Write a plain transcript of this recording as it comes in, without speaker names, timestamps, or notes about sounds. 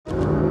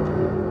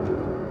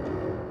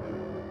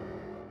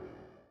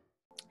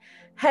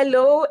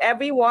Hello,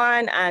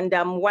 everyone, and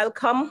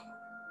welcome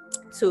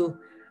to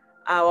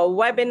our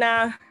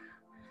webinar.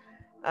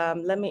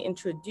 Let me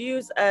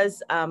introduce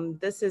us.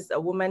 This is a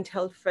Women's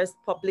Health First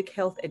Public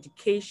Health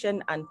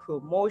Education and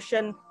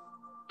Promotion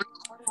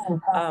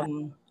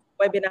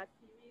webinar.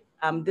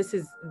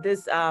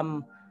 This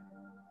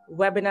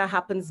webinar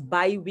happens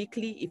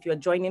bi-weekly. If you're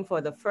joining for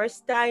the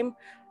first time,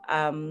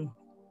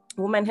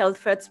 Women Health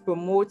First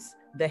promotes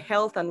the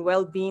health and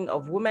well-being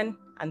of women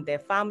and their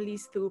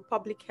families through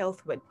public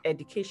health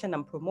education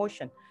and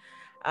promotion.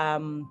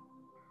 Our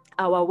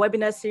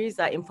webinar series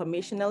are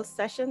informational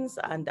sessions,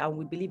 and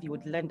we believe you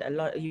would learn a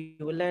lot. You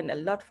will learn a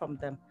lot from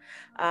them.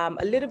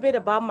 A little bit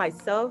about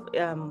myself.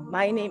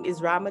 My name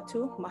is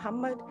Ramatu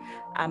Muhammad.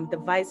 I'm the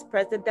Vice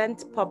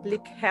President,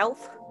 Public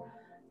Health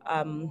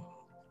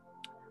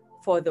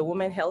for the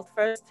Women Health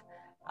First.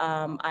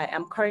 I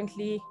am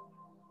currently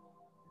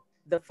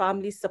the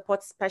Family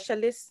Support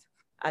Specialist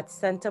at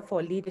Center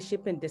for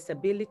Leadership in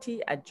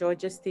Disability at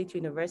Georgia State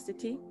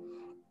University.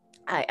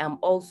 I am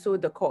also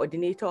the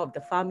coordinator of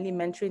the Family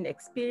Mentoring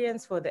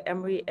Experience for the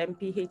Emory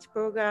MPH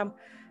program.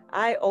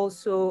 I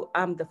also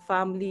am the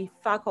family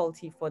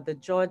faculty for the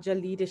Georgia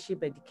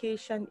Leadership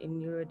Education in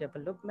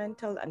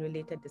Neurodevelopmental and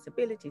Related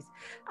Disabilities.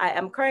 I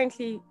am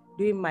currently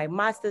doing my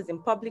master's in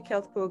public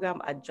health program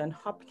at Johns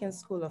Hopkins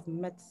School of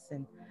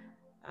Medicine.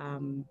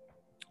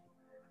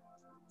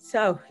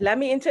 So let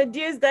me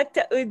introduce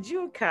Dr.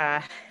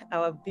 Ujuka,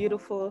 our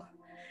beautiful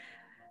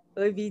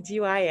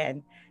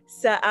OBGYN.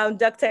 So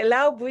Dr.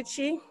 Elau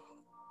Buchi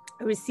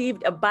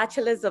received a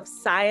Bachelor's of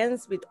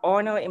Science with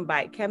honor in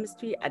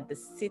biochemistry at the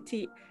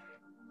City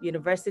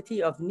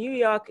University of New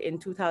York in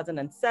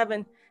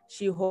 2007.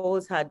 She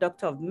holds her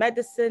Doctor of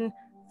Medicine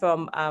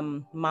from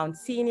Mount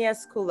Sinai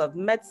School of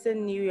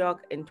Medicine, New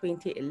York in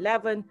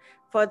 2011.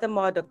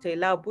 Furthermore, Dr.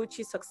 Elau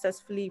Buchi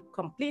successfully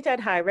completed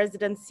her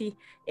residency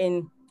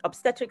in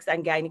obstetrics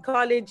and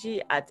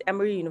gynecology at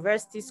Emory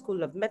University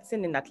School of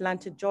Medicine in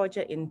Atlanta,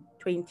 Georgia in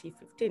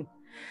 2015.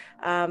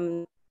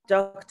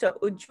 Dr.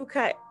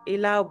 Ujuka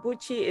Elau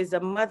Buchi is a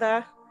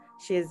mother,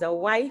 she is a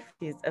wife,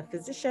 she's a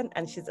physician,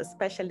 and she's a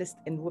specialist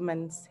in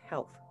women's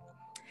health.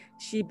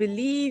 She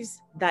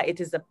believes that it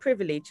is a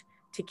privilege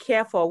to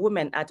care for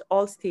women at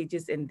all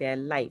stages in their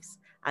lives.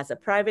 As a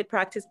private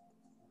practice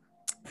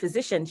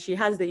physician, she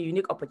has the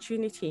unique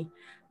opportunity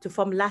to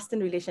form lasting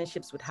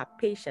relationships with her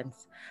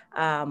patients.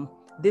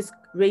 This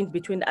range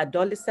between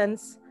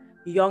adolescence,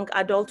 young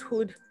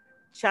adulthood,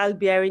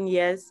 childbearing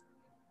years,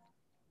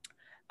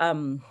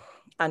 and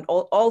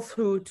all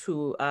through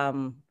to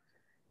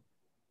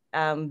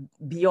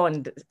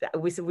beyond.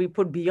 We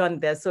put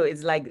beyond there, so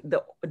it's like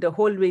the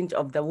whole range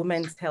of the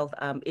women's health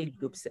age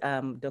groups.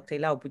 Dr.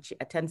 Elau Buchi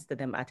attends to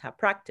them at her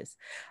practice.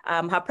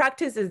 Her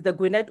practice is the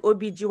Gwinnett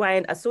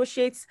OBGYN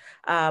Associates,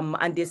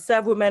 and they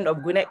serve women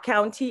of Gwinnett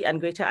County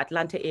and Greater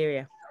Atlanta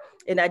area.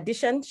 In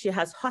addition, she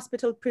has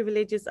hospital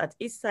privileges at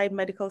Eastside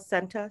Medical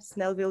Center,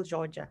 Snellville,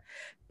 Georgia.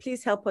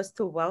 Please help us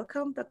to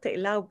welcome Dr.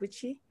 Elau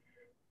Buchi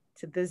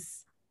to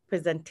this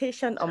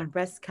presentation on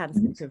breast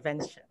cancer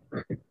prevention.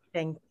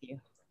 Thank you.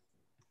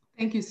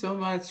 Thank you so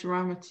much,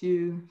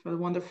 Ramatu, for the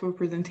wonderful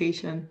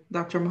presentation,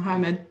 Dr.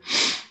 Muhammad.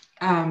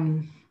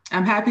 I'm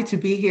happy to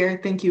be here.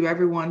 Thank you,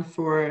 everyone,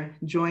 for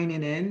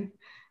joining in,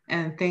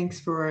 and thanks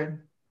for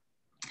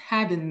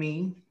having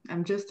me.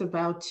 I'm just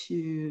about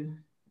to,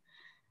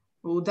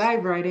 we'll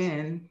dive right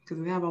in because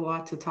we have a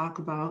lot to talk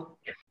about.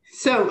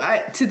 So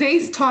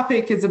today's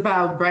topic is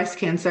about breast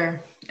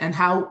cancer and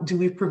how do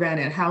we prevent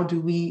it? How do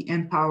we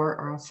empower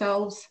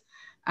ourselves?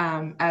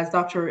 As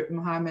Dr.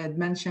 Muhammad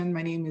mentioned,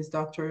 my name is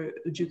Dr.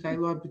 Ujuka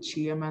Elau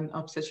Buchi. I'm an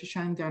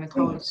obstetrician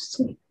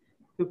gynecologist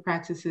who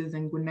practices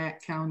in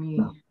Gwinnett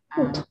County,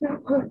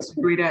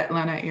 Greater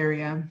Atlanta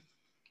area.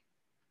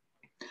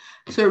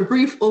 So a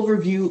brief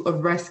overview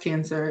of breast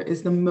cancer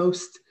is the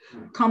most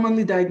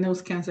commonly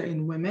diagnosed cancer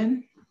in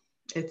women.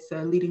 It's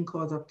a leading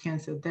cause of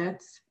cancer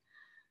deaths.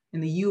 In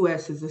the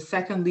US, is the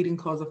second leading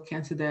cause of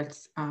cancer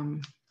deaths,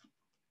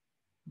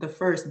 the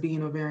first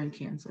being ovarian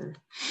cancer,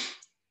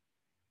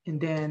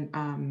 and then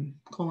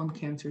colon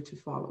cancer to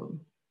follow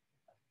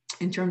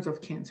in terms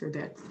of cancer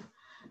deaths.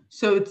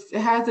 So it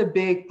has a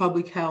big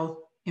public health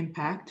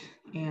impact,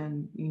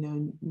 and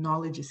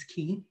knowledge is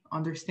key.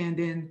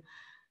 Understanding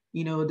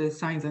the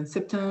signs and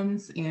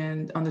symptoms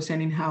and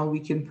understanding how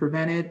we can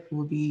prevent it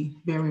will be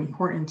very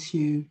important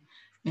to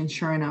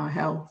ensuring our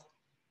health.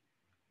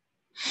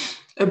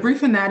 A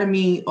brief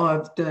anatomy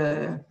of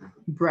the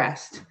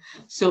breast.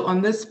 So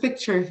on this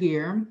picture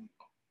here,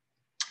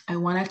 I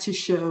wanted to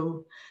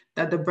show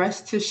that the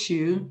breast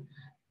tissue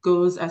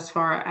goes as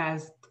far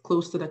as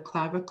close to the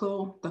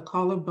clavicle, the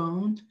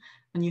collarbone,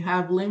 and you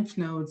have lymph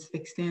nodes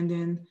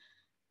extending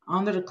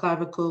under the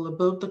clavicle,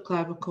 above the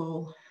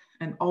clavicle,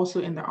 and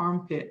also in the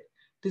armpit.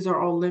 These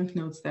are all lymph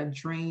nodes that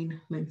drain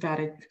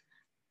lymphatic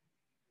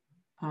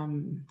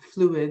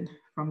fluid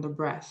from the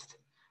breast.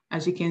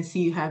 As you can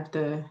see, you have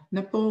the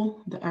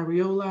nipple, the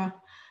areola,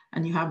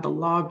 and you have the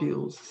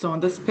lobules. So on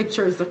this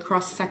picture is the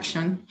cross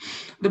section.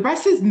 The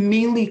breast is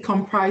mainly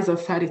comprised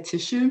of fatty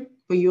tissue,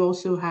 but you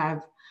also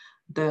have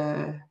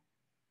the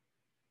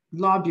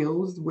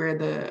lobules where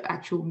the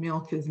actual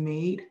milk is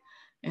made,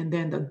 and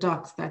then the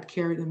ducts that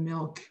carry the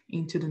milk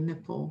into the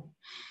nipple.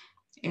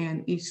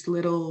 And each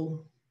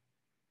little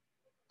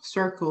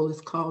circle is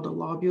called a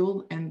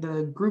lobule, and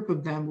the group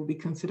of them will be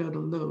considered a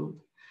lobe.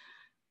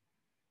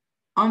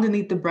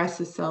 Underneath the breast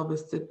itself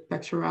is the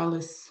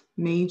pectoralis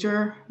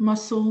major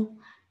muscle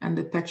and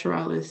the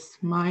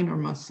pectoralis minor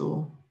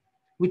muscle,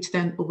 which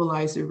then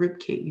overlies the rib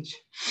cage.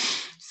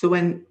 So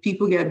when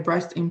people get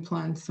breast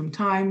implants,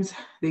 sometimes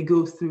they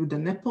go through the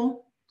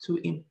nipple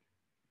to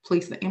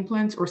place the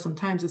implants, or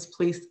sometimes it's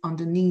placed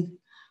underneath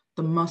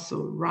the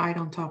muscle, right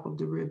on top of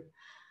the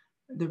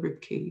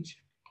rib cage.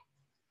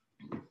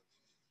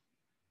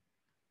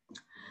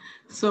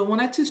 So I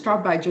wanted to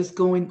start by just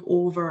going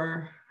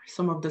over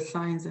some of the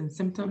signs and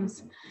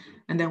symptoms,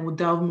 and then we'll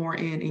delve more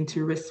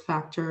into risk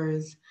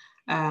factors,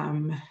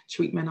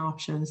 treatment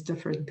options,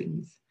 different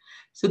things.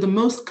 So the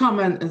most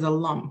common is a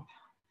lump.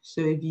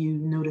 So if you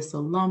notice a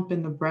lump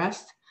in the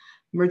breast,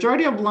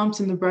 majority of lumps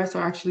in the breast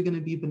are actually going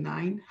to be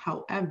benign.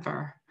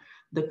 However,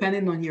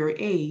 depending on your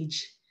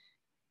age,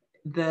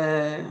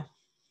 the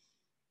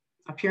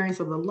appearance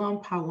of the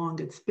lump, how long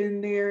it's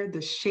been there,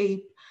 the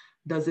shape,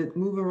 does it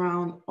move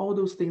around, all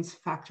those things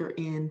factor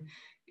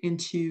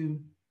into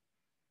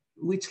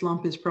which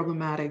lump is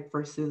problematic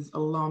versus a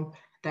lump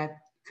that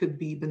could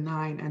be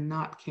benign and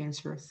not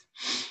cancerous.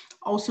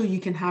 Also, you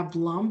can have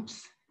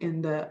lumps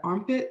in the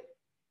armpit,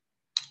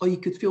 or you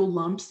could feel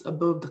lumps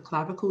above the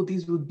clavicle.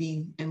 These would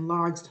be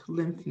enlarged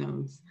lymph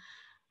nodes.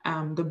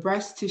 The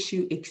breast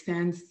tissue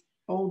extends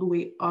all the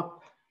way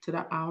up to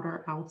the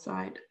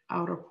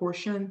outer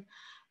portion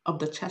of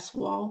the chest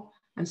wall.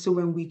 And so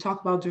when we talk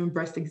about doing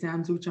breast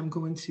exams, which I'm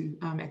going to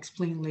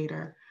explain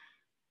later,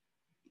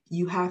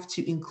 you have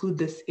to include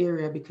this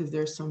area because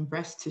there's some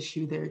breast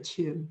tissue there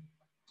too.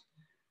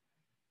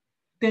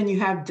 Then you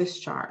have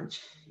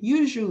discharge.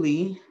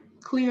 Usually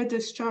clear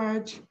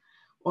discharge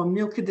or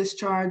milky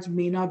discharge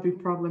may not be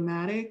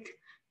problematic,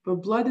 but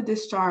bloody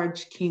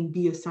discharge can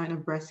be a sign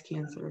of breast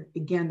cancer.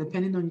 Again,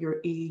 depending on your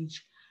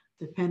age,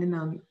 depending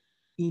on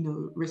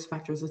risk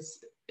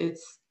factors,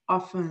 it's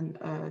often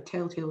a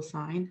telltale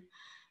sign.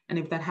 And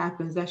if that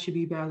happens, that should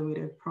be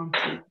evaluated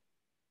promptly.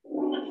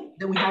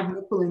 Then we have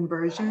nipple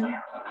inversion,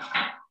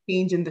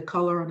 change in the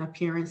color and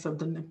appearance of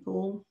the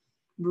nipple,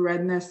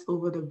 redness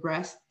over the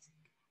breast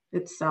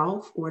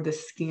itself or the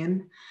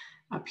skin,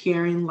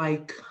 appearing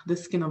like the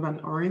skin of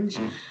an orange.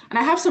 And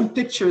I have some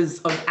pictures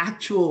of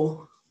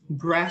actual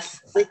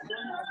breasts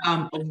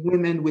of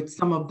women with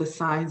some of the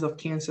signs of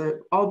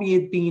cancer,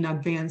 albeit being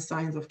advanced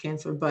signs of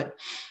cancer. But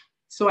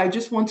so I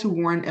just want to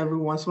warn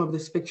everyone, some of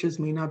these pictures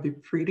may not be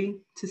pretty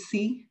to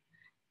see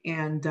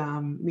and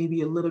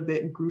maybe a little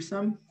bit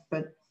gruesome,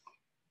 but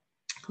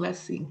let's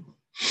see.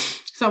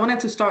 So I wanted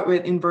to start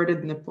with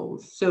inverted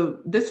nipples. So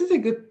this is a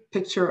good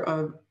picture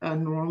of a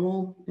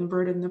normal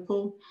inverted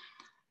nipple.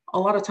 A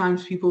lot of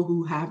times people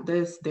who have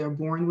this, they're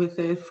born with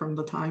it from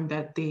the time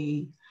that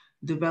they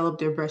develop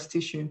their breast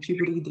tissue in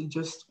puberty. They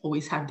just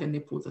always have their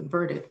nipples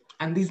inverted.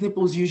 And these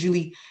nipples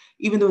usually,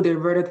 even though they're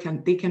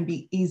inverted, they can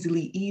be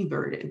easily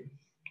everted.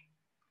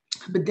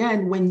 But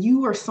then when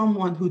you are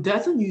someone who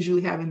doesn't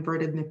usually have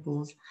inverted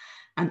nipples,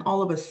 and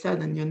all of a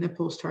sudden your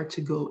nipples start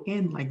to go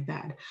in like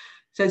that.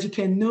 So as you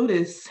can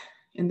notice,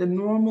 in the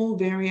normal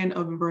variant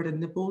of inverted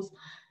nipples,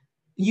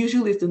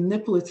 usually it's the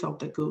nipple itself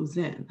that goes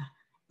in.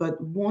 But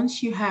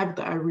once you have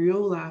the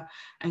areola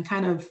and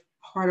kind of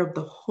part of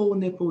the whole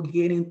nipple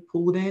getting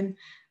pulled in,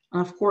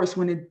 and of course,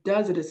 when it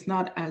does it, it's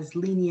not as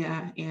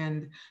linear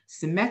and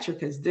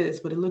symmetric as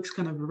this, but it looks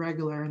kind of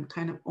irregular and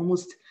kind of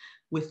almost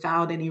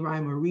without any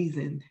rhyme or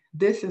reason.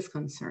 This is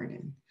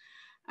concerning.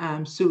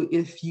 So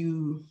if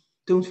you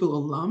don't feel a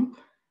lump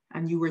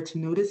and you were to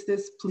notice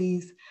this,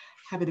 please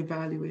have it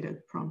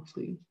evaluated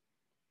promptly.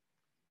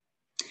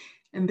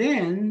 And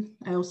then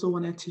I also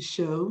wanted to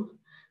show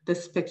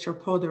this picture,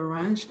 peau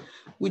d'orange,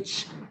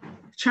 which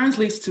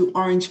translates to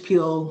orange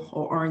peel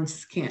or orange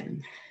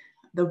skin.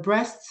 The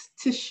breast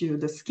tissue,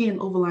 the skin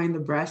overlying the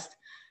breast,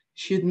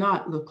 should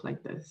not look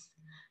like this.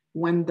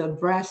 When the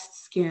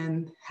breast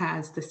skin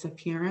has this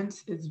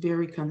appearance, it's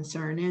very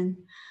concerning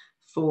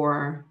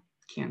for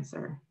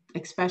cancer,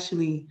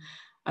 especially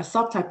a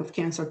subtype of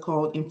cancer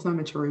called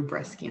inflammatory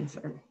breast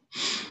cancer.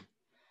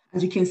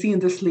 As you can see in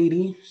this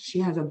lady, she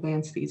has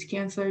advanced stage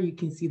cancer. You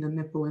can see the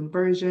nipple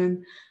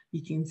inversion.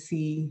 You can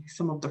see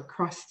some of the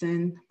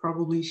crusting.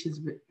 Probably she's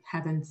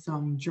having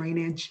some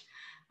drainage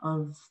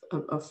of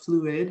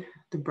fluid.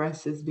 The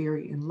breast is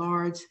very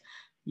enlarged.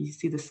 You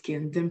see the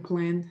skin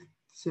dimpling.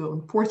 So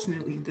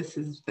unfortunately, this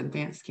is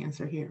advanced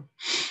cancer here.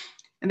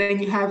 And then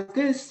you have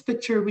this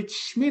picture,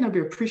 which may not be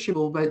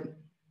appreciable, but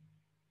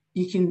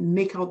you can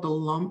make out the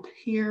lump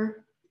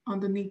here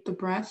underneath the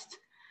breast.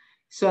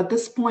 So at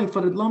this point,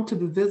 for the lump to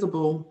be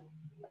visible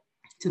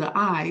to the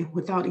eye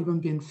without even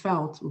being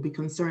felt will be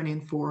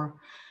concerning for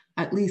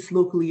at least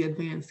locally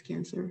advanced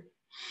cancer.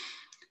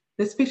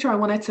 This picture, I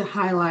wanted to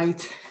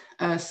highlight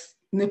a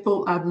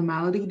nipple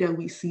abnormality that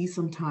we see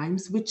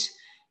sometimes, which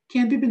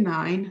can be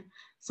benign.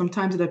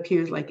 Sometimes it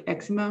appears like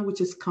eczema, which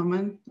is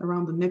common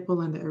around the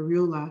nipple and the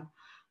areola,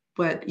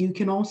 but you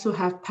can also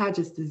have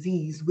Paget's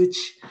disease,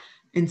 which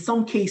in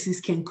some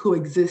cases can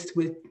coexist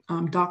with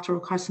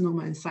ductal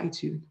carcinoma in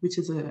situ, which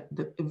is a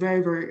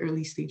very, very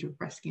early stage of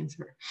breast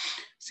cancer.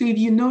 So if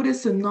you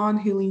notice a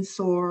non-healing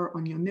sore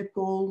on your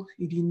nipple,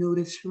 if you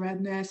notice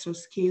redness or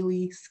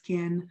scaly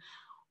skin,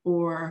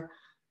 or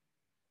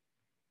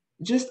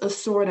just a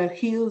sore that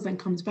heals and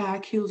comes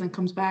back,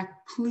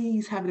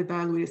 please have it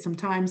evaluated.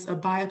 Sometimes a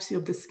biopsy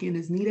of the skin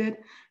is needed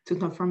to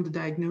confirm the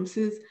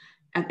diagnosis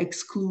and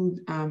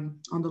exclude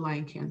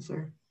underlying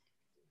cancer.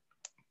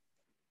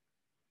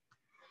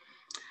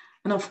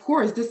 And of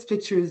course, this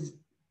picture is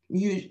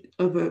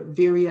of a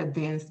very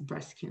advanced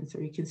breast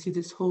cancer. You can see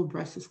this whole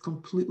breast is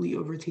completely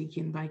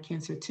overtaken by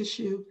cancer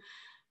tissue.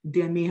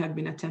 There may have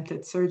been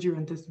attempted surgery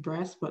on this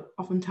breast, but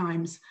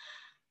oftentimes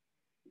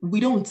we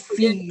don't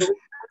see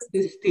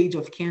this stage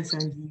of cancer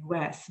in the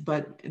US,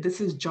 but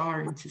this is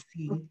jarring to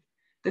see.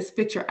 This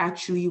picture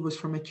actually was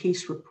from a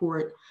case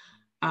report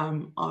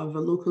of a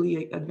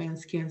locally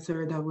advanced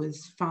cancer that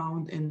was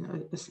found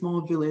in a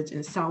small village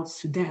in South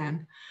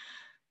Sudan.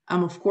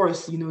 Of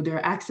course, you know, there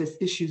are access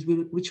issues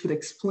which would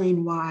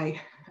explain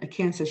why a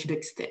cancer should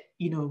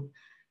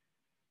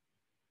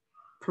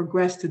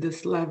progress to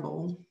this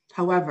level.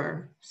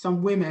 However,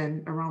 some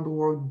women around the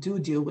world do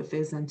deal with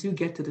this and do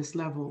get to this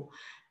level.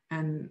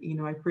 And, you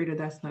know, I pray that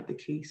that's not the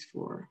case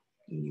for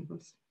any of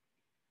us.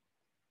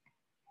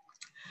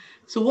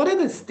 So what are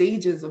the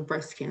stages of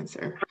breast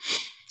cancer?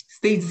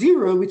 Stage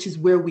 0, which is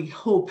where we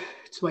hope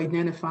to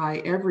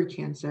identify every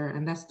cancer,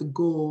 and that's the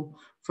goal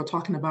for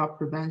talking about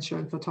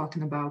prevention, for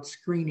talking about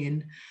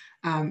screening,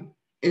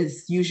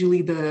 is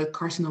usually the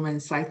carcinoma in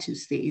situ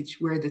stage,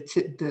 where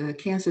the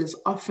cancer is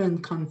often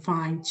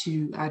confined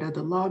to either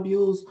the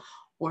lobules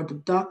or the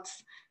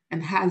ducts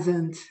and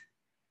hasn't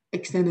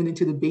extended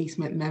into the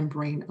basement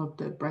membrane of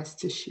the breast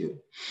tissue.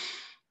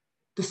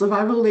 The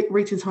survival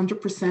rate is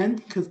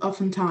 100% because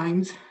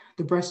oftentimes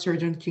the breast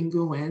surgeon can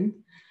go in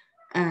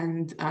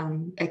and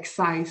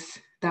excise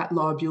that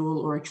lobule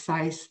or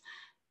excise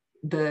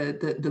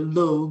the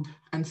lobe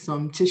and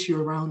some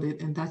tissue around it,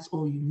 and that's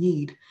all you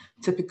need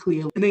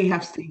typically. And then you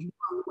have stage 1,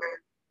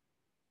 where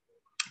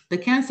the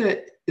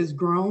cancer is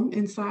grown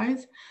in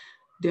size.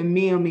 There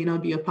may or may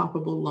not be a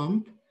palpable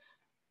lump,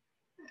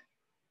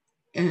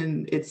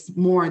 and it's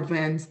more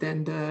advanced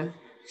than the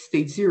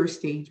stage 0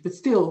 stage, but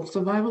still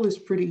survival is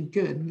pretty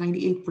good,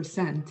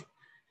 98%.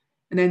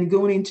 And then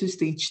going into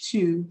stage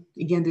 2,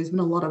 again, there's been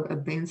a lot of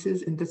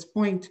advances. At this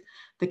point,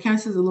 the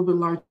cancer is a little bit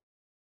larger.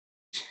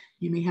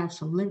 You may have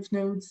some lymph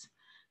nodes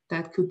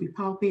that could be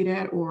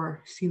palpated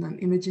or seen on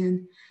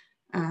imaging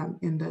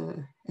in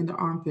the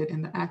armpit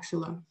and the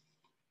axilla.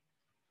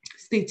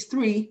 Stage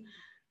 3,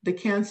 the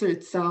cancer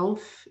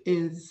itself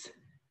is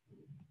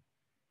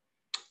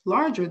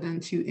larger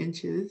than 2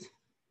 inches.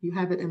 You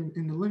have it in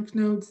the lymph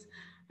nodes,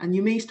 and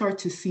you may start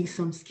to see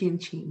some skin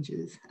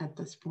changes at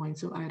this point.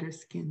 So either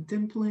skin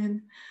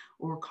dimpling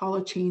or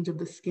color change of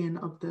the skin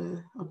of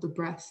the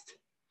breast.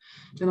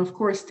 Then of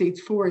course, stage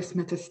 4 is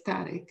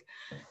metastatic.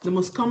 The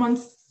most common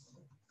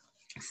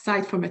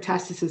site for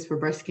metastasis for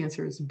breast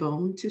cancer is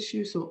bone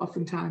tissue. So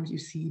oftentimes you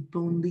see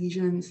bone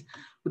lesions,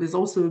 but there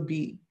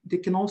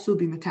can also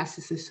be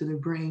metastasis to the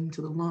brain, to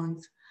the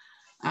lungs.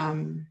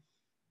 And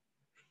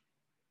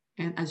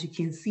as you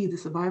can see, the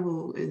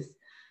survival is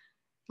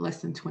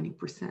less than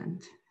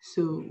 20%.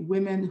 So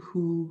women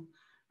who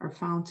are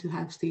found to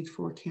have stage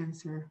 4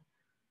 cancer,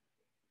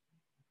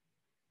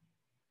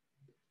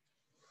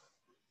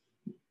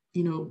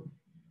 you know,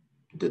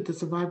 the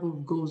survival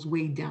goes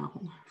way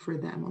down for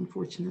them,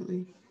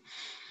 unfortunately.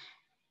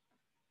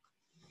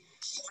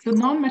 So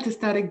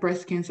non-metastatic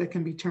breast cancer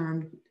can be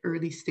termed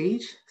early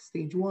stage,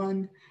 stage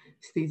 1,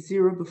 stage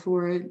 0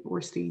 before it,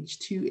 or stage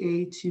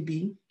 2A,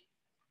 2B.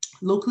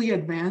 Locally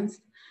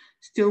advanced,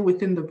 still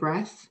within the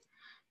breast,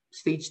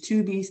 stage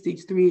 2B,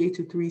 stage 3A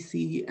to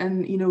 3C.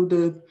 And you know,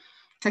 the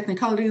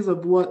technicalities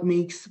of what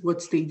makes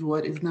what stage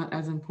what is not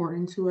as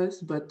important to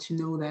us, but to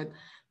know that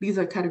these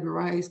are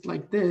categorized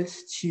like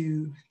this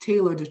to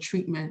tailor the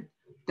treatment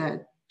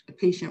that a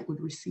patient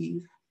would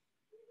receive.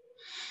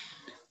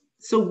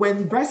 So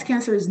when breast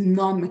cancer is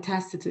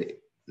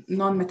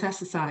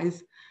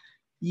non-metastasized,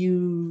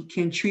 you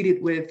can treat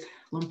it with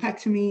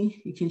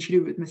lumpectomy, you can treat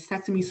it with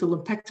mastectomy. So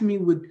lumpectomy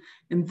would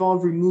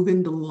involve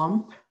removing the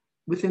lump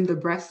within the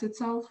breast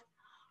itself.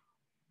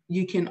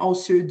 You can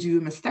also do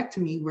a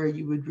mastectomy where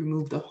you would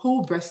remove the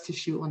whole breast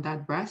tissue on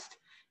that breast.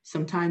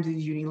 Sometimes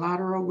it's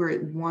unilateral where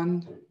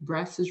one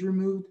breast is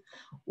removed,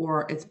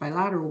 or it's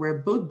bilateral where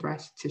both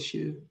breast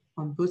tissue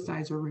on both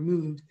sides are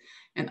removed.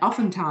 And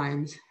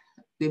oftentimes,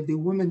 if the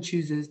woman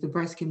chooses, the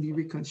breast can be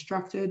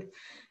reconstructed,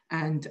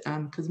 and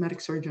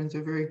cosmetic surgeons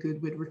are very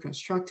good with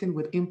reconstructing,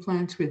 with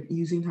implants, with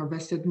using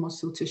harvested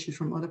muscle tissue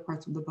from other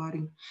parts of the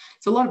body.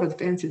 So a lot of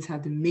advances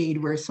have been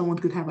made where someone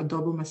could have a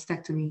double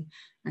mastectomy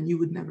and you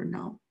would never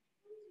know.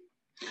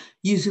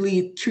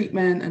 Usually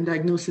treatment and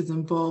diagnosis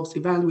involves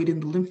evaluating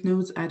the lymph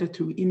nodes either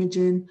through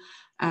imaging,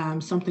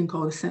 something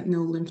called a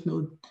sentinel lymph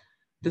node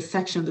the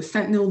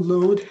sentinel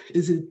node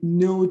is a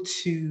node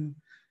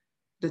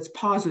that's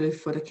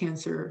positive for the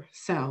cancer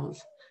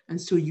cells. And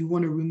so you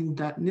want to remove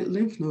that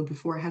lymph node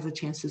before it has a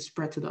chance to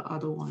spread to the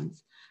other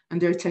ones. And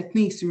there are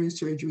techniques during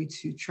surgery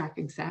to track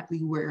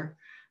exactly where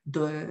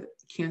the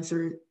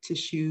cancer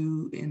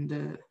tissue and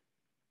the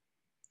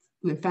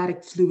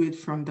lymphatic fluid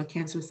from the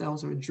cancer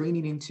cells are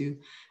draining into,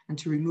 and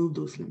to remove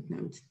those lymph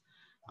nodes.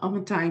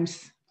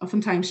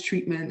 Oftentimes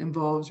treatment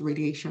involves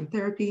radiation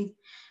therapy.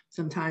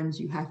 Sometimes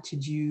you have to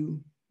do,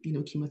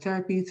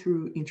 chemotherapy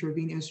through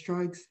intravenous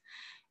drugs.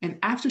 And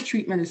after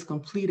treatment is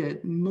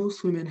completed,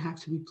 most women have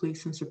to be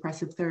placed on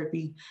suppressive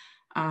therapy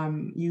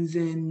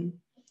using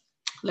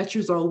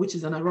letrozole, which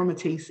is an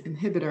aromatase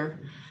inhibitor,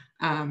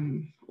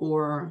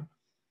 or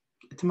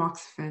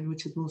tamoxifen,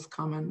 which is most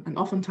common. And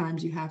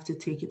oftentimes you have to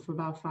take it for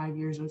about 5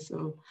 years or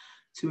so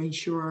to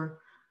ensure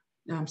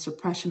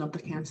suppression of the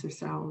cancer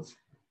cells.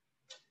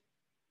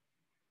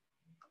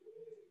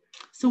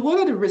 So what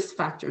are the risk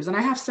factors? And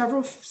I have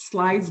several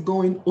slides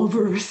going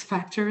over risk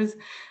factors.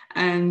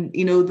 And,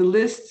 the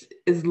list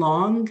is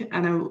long.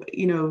 And,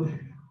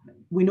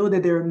 we know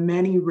that there are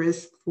many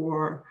risks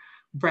for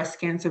breast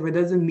cancer, but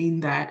it doesn't mean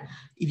that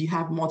if you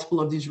have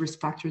multiple of these risk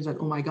factors that,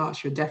 oh my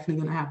gosh, you're definitely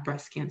going to have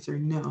breast cancer.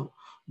 No,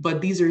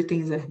 but these are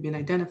things that have been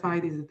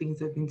identified. These are things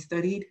that have been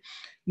studied.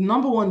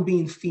 Number one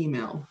being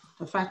female.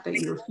 The fact that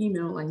you're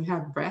female and you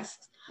have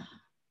breasts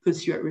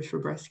puts you at risk for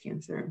breast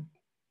cancer.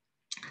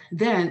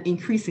 Then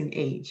increasing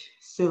age.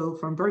 So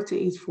from birth to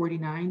age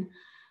 49,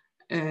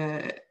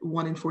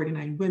 1 in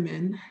 49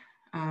 women,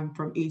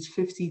 from age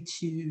 50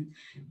 to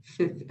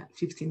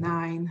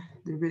 59,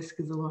 the risk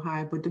is a little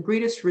high, but the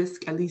greatest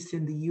risk, at least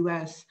in the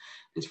US,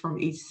 is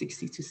from age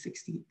 60 to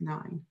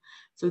 69.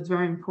 So it's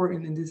very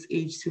important in this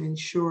age to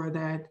ensure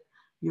that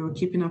you're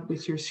keeping up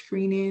with your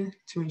screening,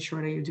 to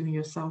ensure that you're doing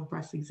your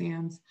self-breast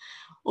exams.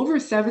 Over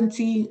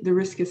 70, the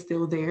risk is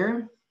still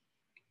there,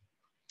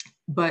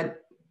 but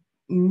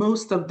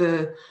most of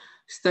the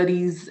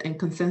studies and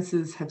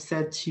consensus have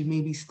said to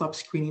maybe stop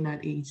screening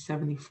at age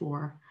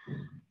 74.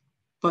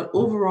 But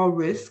overall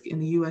risk in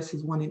the US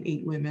is 1 in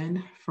 8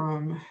 women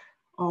from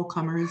all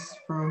comers,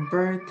 from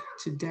birth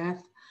to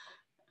death.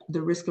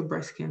 The risk of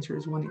breast cancer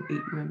is 1 in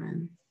 8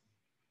 women.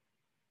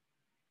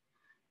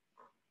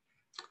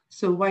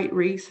 So white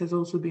race has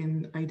also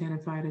been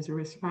identified as a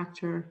risk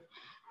factor.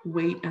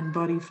 Weight and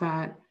body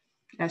fat,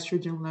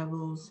 estrogen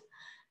levels,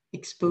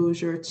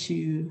 exposure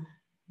to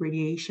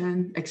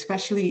radiation,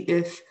 especially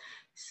if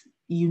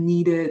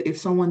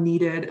someone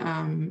needed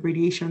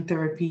radiation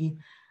therapy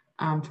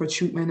for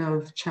treatment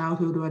of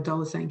childhood or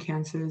adolescent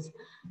cancers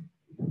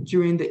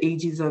during the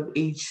ages of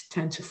age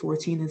 10 to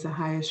 14 is the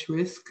highest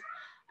risk.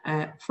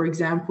 For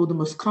example, the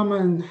most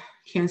common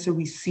cancer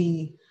we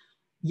see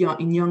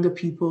in younger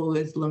people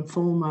is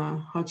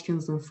lymphoma,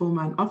 Hodgkin's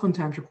lymphoma, and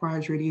oftentimes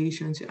requires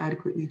radiation to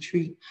adequately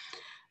treat.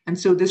 And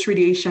so this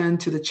radiation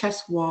to the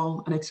chest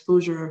wall and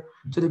exposure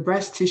to the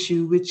breast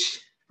tissue,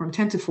 which from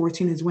 10 to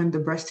 14 is when the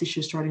breast tissue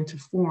is starting to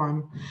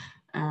form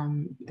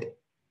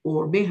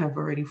or may have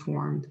already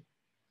formed,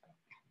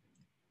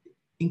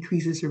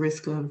 increases the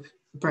risk of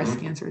breast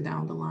cancer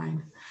down the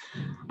line.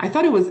 I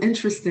thought it was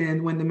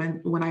interesting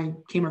when I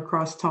came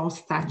across tall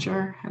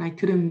stature, and I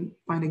couldn't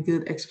find a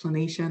good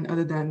explanation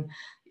other than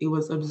it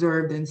was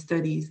observed in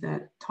studies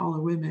that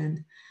taller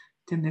women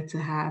tended to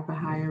have a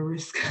higher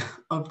risk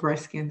of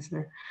breast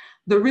cancer.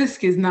 The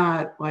risk is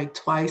not like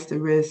twice the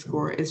risk,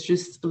 or it's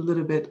just a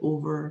little bit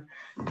over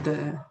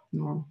the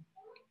norm.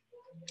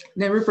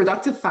 Then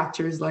reproductive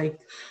factors like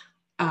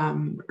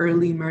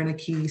early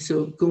menarche,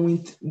 so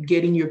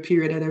getting your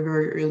period at a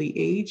very early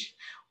age,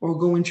 or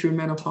going through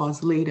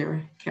menopause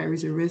later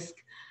carries a risk.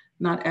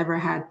 Not ever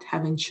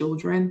having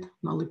children,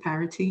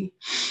 nulliparity.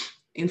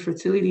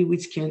 Infertility,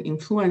 which can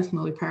influence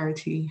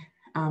nulliparity,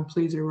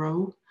 plays a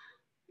role.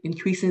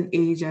 Increasing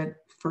age at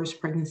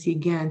first pregnancy,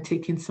 again,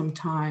 taking some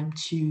time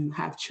to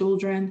have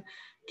children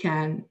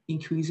can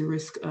increase the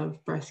risk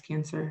of breast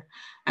cancer.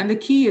 And the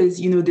key is,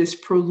 this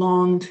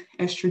prolonged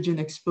estrogen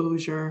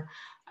exposure.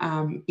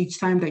 Each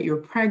time that you're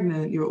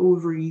pregnant, your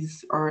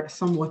ovaries are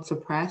somewhat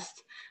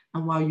suppressed.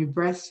 And while you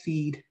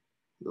breastfeed,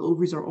 the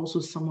ovaries are also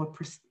somewhat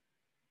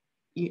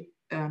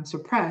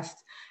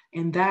suppressed.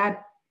 And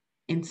that,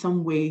 in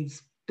some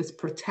ways, is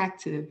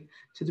protective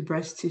to the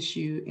breast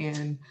tissue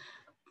and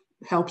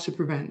helps to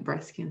prevent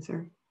breast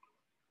cancer.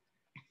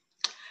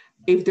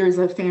 If there's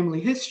a family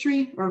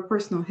history or a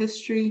personal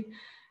history,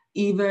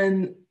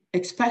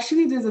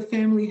 especially if there's a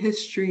family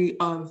history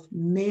of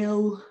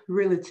male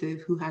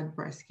relative who had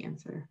breast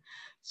cancer.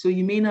 So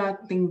you may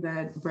not think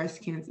that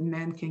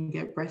men can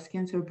get breast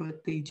cancer,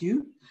 but they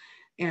do.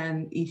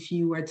 And if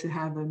you were to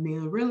have a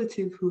male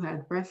relative who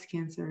had breast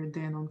cancer,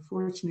 then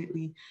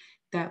unfortunately,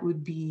 that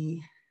would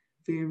be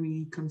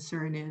very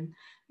concerning.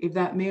 If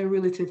that male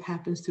relative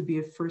happens to be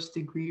a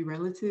first-degree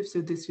relative, so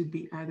this would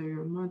be either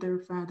your mother,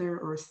 father,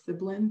 or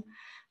sibling,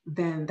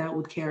 then that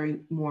would carry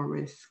more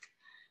risk.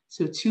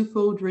 So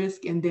twofold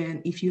risk. And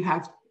then if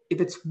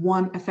it's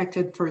one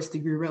affected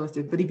first-degree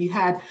relative, but if you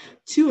had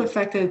 2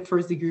 affected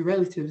first-degree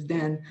relatives,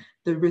 then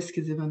the risk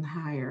is even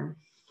higher.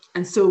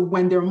 And so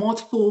when there are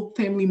multiple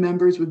family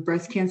members with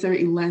breast cancer,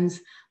 it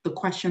lends the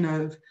question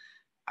of,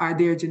 are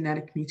there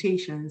genetic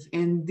mutations?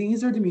 And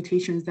these are the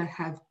mutations that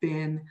have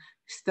been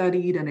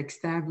studied and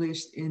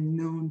established and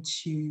known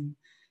to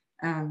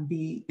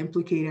be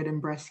implicated in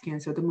breast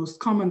cancer. The most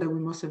common that we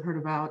must have heard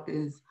about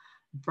is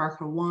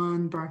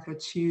BRCA1,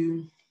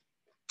 BRCA2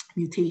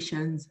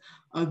 mutations.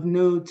 Of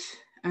note,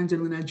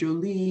 Angelina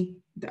Jolie,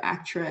 the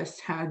actress,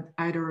 had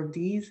either of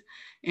these,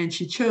 and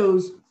she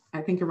chose,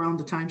 I think around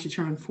the time she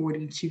turned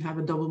 40, to have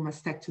a double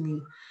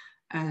mastectomy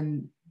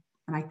and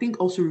I think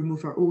also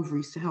remove her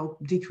ovaries to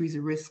help decrease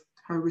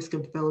her risk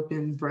of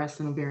developing breast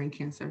and ovarian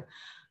cancer.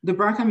 The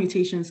BRCA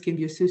mutations can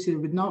be associated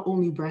with not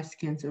only breast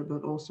cancer,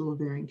 but also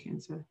ovarian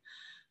cancer.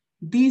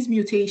 These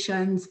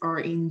mutations are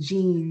in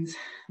genes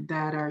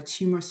that are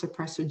tumor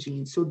suppressor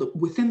genes. So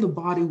within the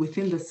body,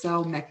 within the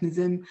cell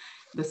mechanism,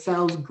 the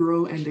cells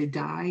grow and they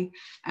die.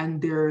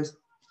 And there's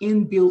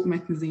inbuilt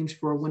mechanisms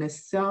for when a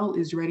cell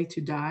is ready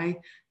to die,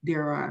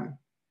 there are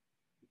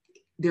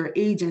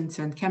agents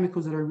and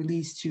chemicals that are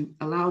released to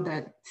allow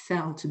that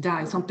cell to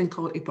die, something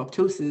called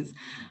apoptosis.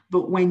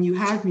 But when you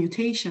have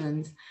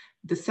mutations,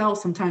 the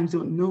cells sometimes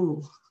don't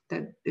know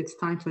that it's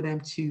time for them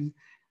to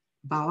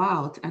bow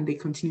out, and they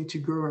continue to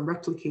grow and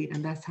replicate,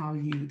 and that's how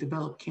you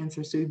develop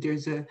cancer. So if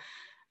there's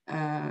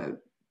either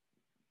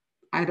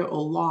a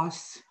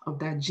loss of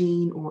that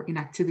gene or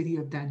inactivity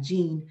of that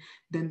gene,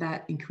 then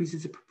that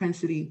increases the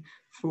propensity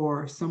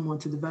for someone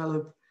to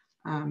develop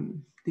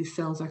these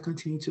cells that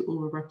continue to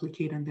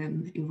over-replicate and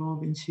then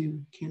evolve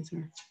into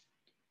cancer.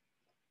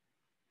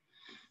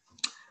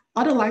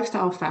 Other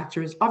lifestyle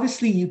factors,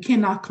 obviously you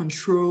cannot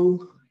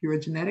control your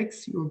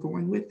genetics, you're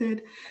born with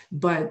it,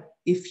 but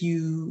if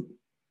you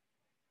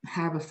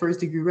have a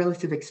first-degree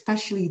relative,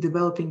 especially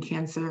developing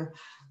cancer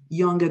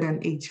younger than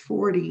age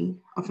 40,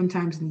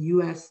 oftentimes in the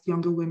US,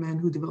 younger women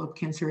who develop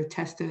cancer are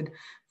tested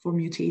for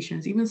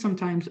mutations. Even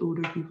sometimes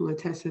older people are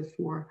tested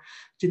for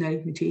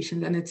genetic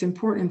mutations. And it's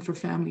important for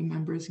family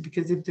members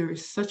because if there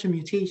is such a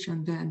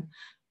mutation, then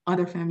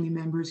other family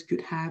members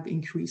could have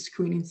increased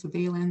screening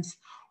surveillance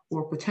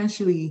or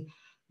potentially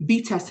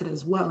be tested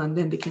as well. And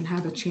then they can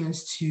have a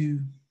chance to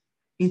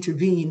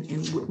intervene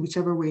in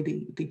whichever way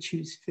they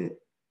choose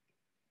fit.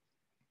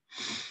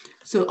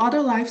 So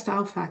other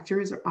lifestyle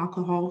factors are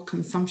alcohol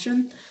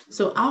consumption.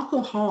 So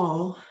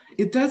alcohol,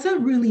 it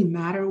doesn't really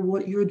matter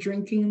what you're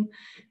drinking,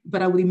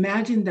 but I would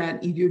imagine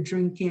that if you're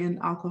drinking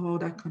alcohol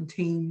that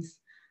contains,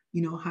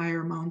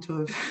 higher amount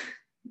of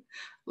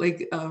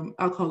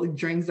alcoholic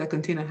drinks that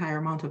contain a higher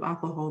amount of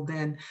alcohol,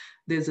 then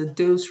there's a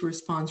dose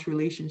response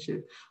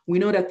relationship. We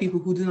know that people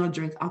who do not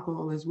drink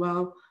alcohol as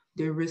well,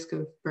 their risk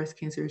of breast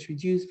cancer is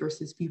reduced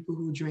versus people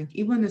who drink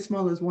even as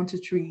small as 1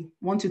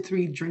 to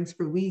 3 drinks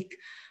per week,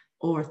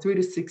 or 3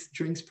 to 6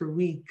 drinks per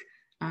week,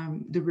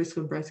 the risk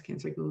of breast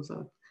cancer goes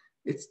up.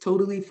 It's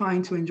totally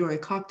fine to enjoy a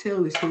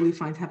cocktail. It's totally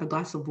fine to have a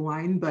glass of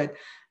wine, but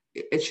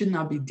it should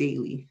not be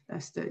daily.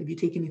 If you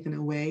take anything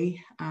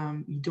away,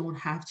 you don't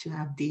have to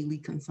have daily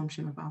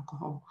consumption of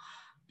alcohol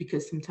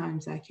because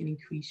sometimes that can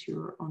increase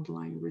your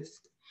underlying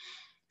risk.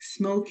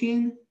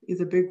 Smoking is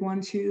a big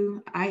one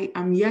too.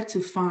 I'm yet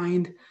to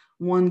find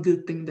one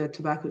good thing that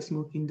tobacco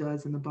smoking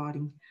does in the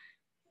body.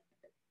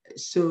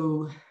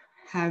 So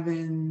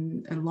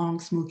having a long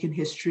smoking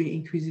history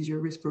increases your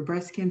risk for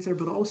breast cancer,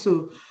 but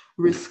also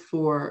risk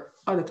for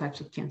other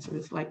types of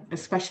cancers, like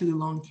especially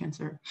lung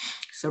cancer,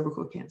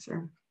 cervical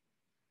cancer.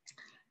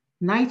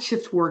 Night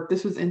shift work,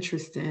 this was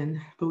interesting,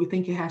 but we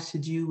think it has to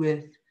do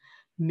with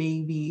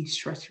maybe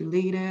stress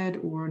related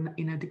or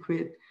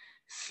inadequate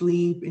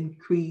sleep,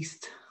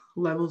 increased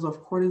levels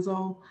of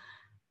cortisol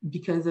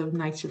because of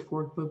night shift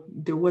work, but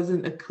there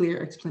wasn't a clear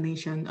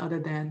explanation other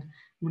than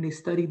when they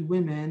studied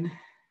women,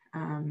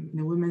 in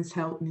the Women's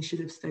Health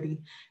Initiative study,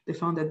 they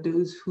found that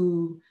those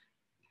who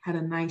had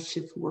a night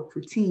shift work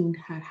routine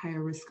had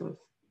higher risk of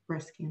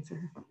breast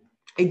cancer.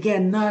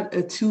 Again, not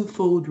a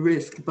twofold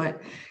risk,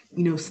 but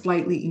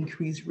slightly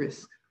increased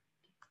risk.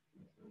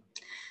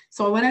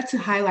 So I wanted to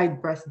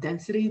highlight breast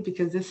density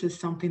because this is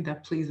something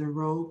that plays a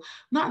role,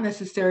 not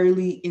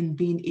necessarily in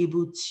being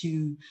able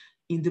to,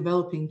 in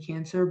developing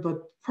cancer, but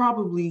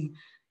probably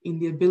in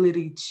the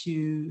ability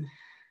to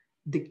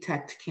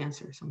detect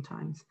cancer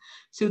sometimes.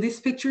 So these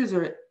pictures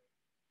are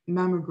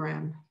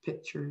mammogram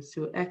pictures.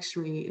 So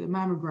X-ray, a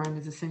mammogram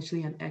is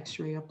essentially an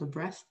X-ray of the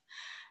breast.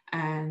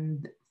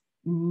 And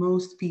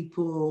most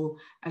people,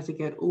 as they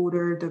get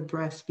older, the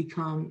breasts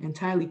become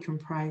entirely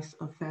comprised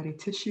of fatty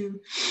tissue.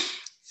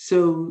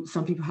 So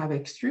some people have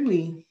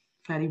extremely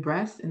fatty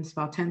breasts, and it's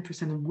about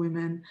 10% of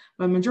women,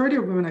 but majority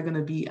of women are going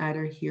to be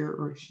either here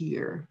or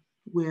here,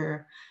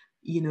 where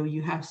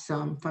you have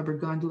some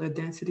fibrogondular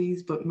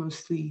densities, but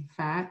mostly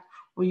fat,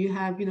 or you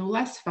have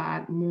less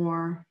fat,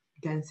 more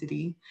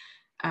density,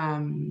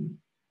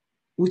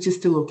 which is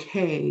still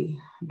okay,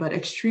 but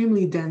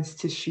extremely dense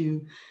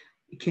tissue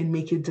can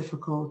make it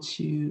difficult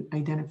to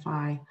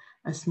identify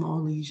a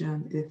small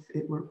lesion if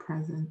it were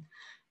present.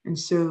 And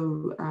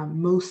so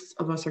most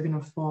of us are going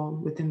to fall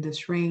within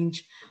this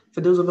range.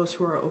 For those of us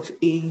who are of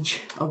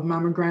age of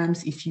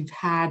mammograms, if you've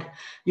had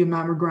your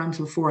mammograms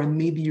before and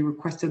maybe you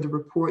requested the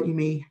report, you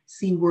may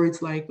see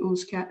words like, oh,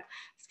 scattered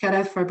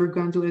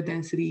fibroglandular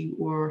density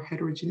or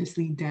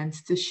heterogeneously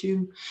dense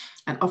tissue.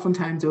 And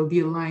oftentimes there will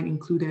be a line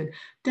included,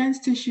 dense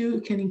tissue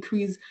can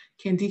decrease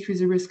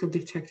the risk of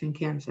detecting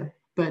cancer.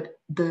 But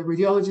the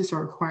radiologists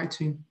are required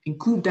to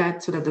include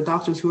that so that the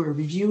doctors who are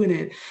reviewing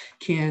it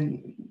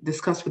can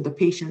discuss with the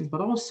patients, but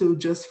also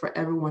just for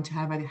everyone to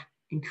have an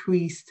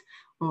increased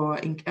or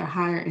a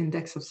higher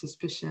index of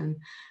suspicion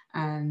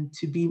and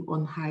to be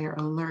on higher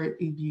alert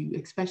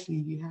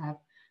especially if you have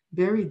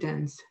very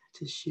dense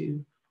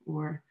tissue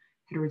or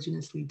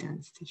heterogeneously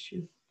dense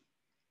tissue.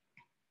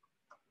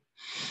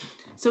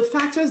 So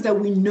factors that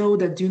we know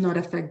that do not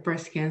affect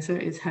breast cancer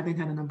is having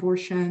had an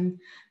abortion,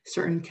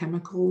 certain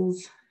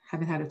chemicals,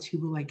 having had a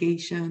tubal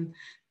ligation,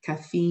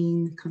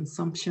 caffeine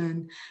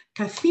consumption.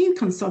 Caffeine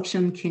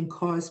consumption can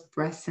cause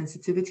breast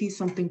sensitivity,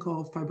 something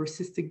called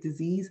fibrocystic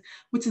disease,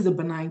 which is a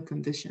benign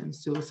condition.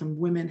 So some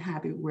women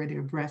have it where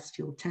their breasts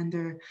feel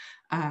tender,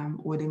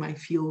 or they might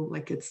feel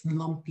like it's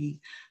lumpy,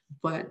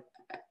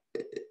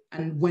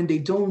 and when they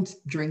don't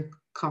drink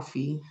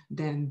coffee,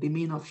 then they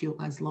may not feel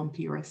as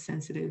lumpy or as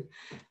sensitive.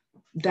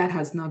 That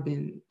has not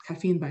been,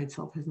 caffeine by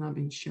itself has not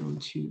been shown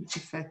to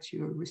affect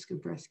your risk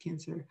of breast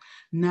cancer.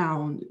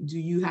 Now, do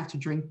you have to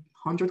drink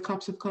 100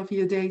 cups of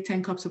coffee a day,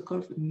 10 cups of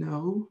coffee?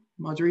 No,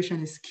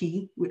 moderation is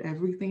key with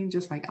everything,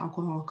 just like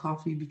alcohol,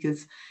 coffee,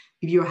 because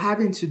if you're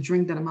having to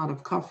drink that amount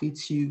of coffee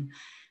to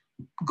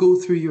go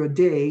through your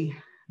day,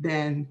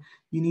 then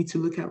you need to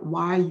look at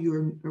why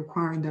you're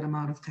requiring that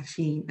amount of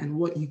caffeine and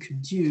what you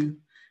could do.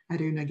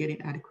 Either you're not getting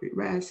adequate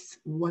rest,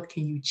 what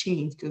can you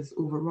change? Because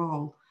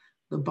overall,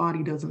 the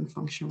body doesn't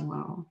function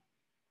well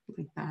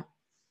like that.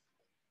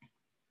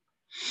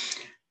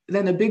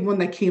 Then a big one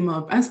that came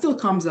up and still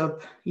comes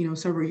up,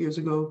 several years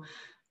ago,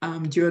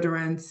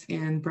 deodorants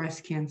and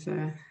breast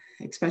cancer,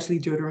 especially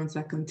deodorants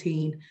that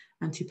contain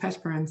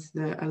antiperspirants,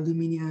 the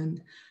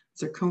aluminum,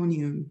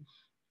 zirconium.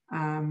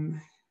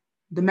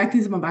 The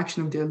mechanism of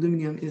action of the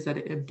aluminum is that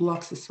it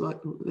blocks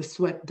the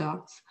sweat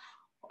ducts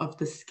of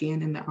the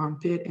skin in the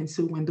armpit. And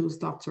so when those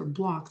ducts are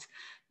blocked,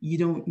 you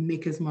don't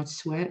make as much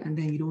sweat and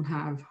then you don't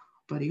have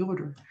body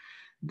odor.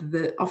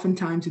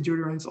 Oftentimes the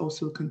deodorants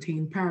also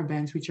contain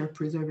parabens, which are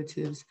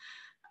preservatives.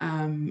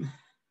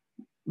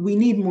 We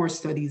need more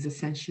studies,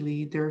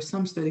 essentially. There are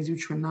some studies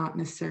which were not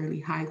necessarily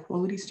high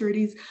quality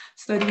studies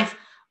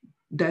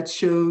that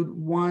showed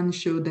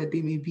that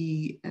there may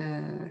be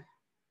an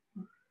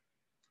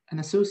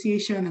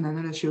association, and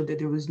another showed that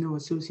there was no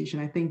association.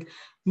 I think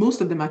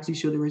most of them actually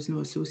showed there was no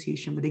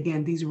association, but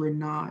again, these were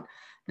not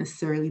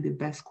necessarily the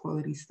best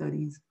quality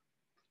studies.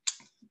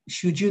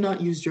 Should you not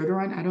use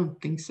deodorant? I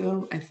don't think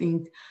so. I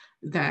think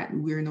that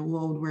we're in a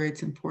world where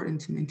it's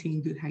important to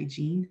maintain good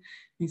hygiene,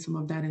 and some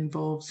of that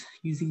involves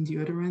using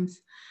deodorants.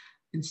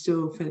 And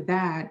so for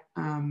that,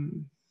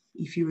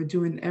 if you are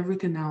doing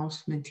everything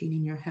else,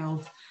 maintaining your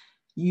health,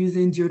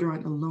 using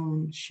deodorant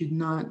alone should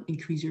not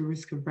increase your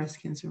risk of breast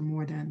cancer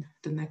more than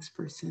the next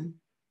person.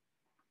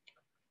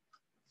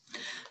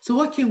 So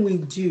what can we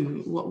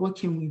do? What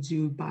can we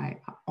do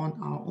on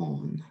our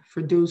own?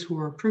 For those who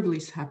are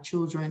privileged to have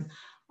children,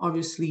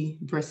 obviously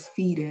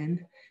breastfeeding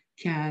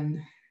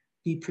can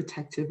be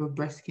protective of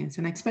breast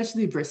cancer, and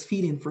especially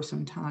breastfeeding for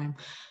some time.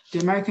 The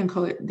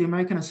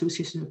American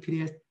Association of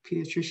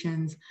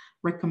Pediatricians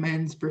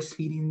recommends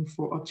breastfeeding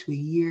for up to a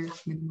year,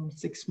 minimum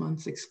 6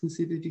 months,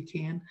 exclusive if you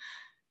can.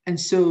 And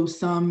so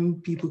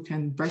some people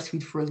can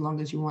breastfeed for as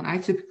long as you want. I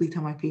typically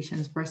tell my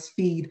patients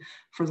breastfeed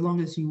for as long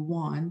as you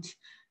want,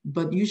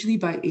 but usually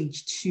by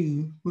age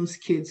 2, most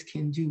kids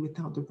can do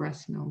without the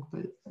breast milk.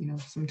 But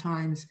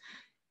sometimes,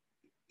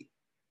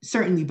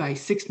 certainly by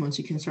 6 months,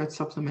 you can start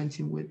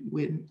supplementing with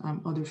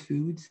other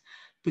foods,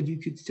 but you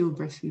could still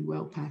breastfeed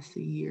well past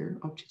a year,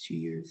 up to 2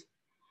 years.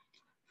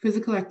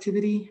 Physical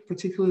activity,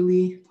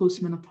 particularly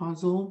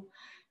postmenopausal.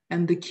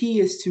 And the key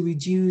is to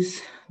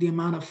reduce the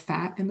amount of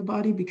fat in the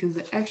body, because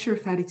the extra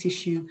fatty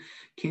tissue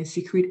can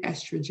secrete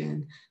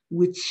estrogen,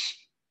 which,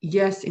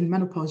 yes, in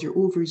menopause, your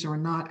ovaries are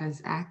not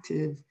as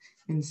active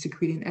in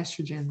secreting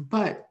estrogen,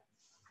 but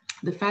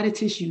the fatty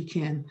tissue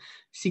can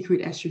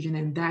secrete estrogen,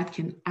 and that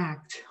can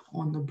act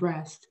on the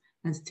breast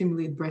and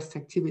stimulate breast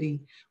activity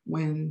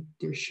when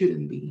there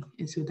shouldn't be.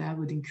 And so that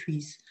would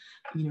increase,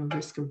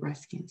 risk of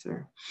breast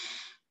cancer.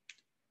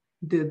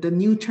 The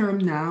new term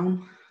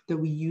now that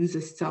we use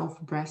is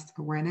self-breast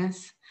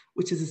awareness,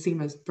 which is the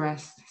same as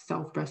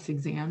self-breast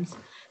exams.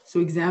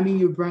 So examine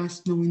your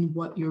breast, knowing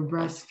what your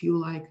breasts feel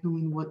like,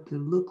 knowing what they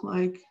look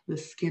like, the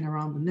skin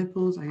around the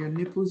nipples. Are your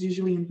nipples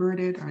usually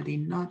inverted? Are they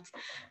not?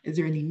 Is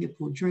there any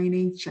nipple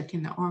drainage?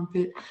 Checking the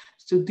armpit.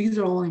 So these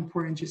are all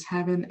important. Just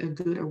having a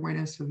good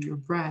awareness of your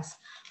breast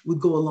would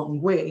go a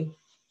long way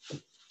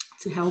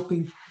to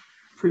helping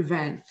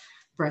prevent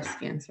breast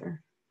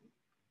cancer.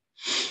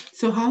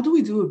 So how do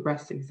we do a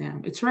breast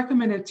exam? It's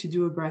recommended to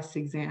do a breast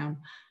exam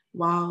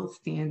while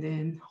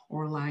standing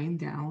or lying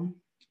down,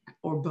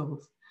 or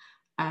both.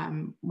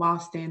 while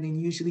standing,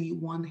 usually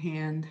one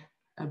hand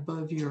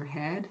above your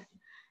head.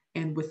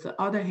 And with the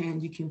other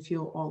hand, you can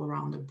feel all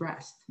around the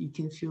breast. You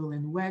can feel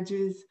in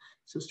wedges.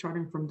 So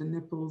starting from the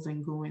nipples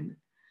and going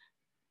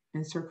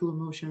in circular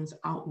motions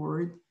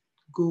outward,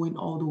 going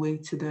all the way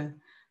to the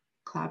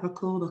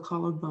clavicle, the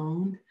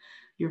collarbone.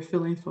 You're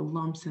feeling for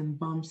lumps and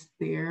bumps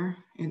there,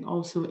 and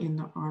also in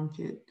the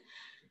armpit.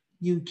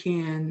 You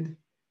can,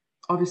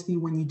 obviously,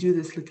 when you do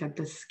this, look at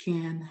the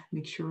skin,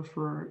 make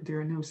sure there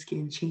are no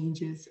skin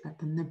changes at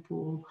the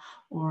nipple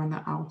or on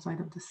the outside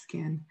of the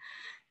skin.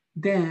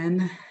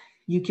 Then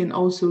you can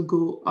also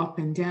go up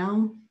and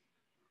down,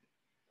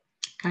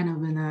 kind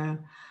of in a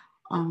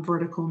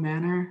vertical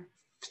manner,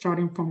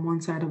 starting from one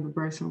side of the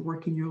breast and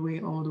working your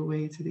way all the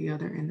way to the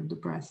other end of the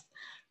breast.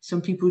 Some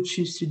people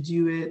choose to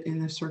do it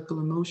in a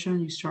circular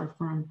motion. You start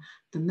from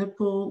the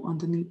nipple,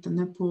 underneath the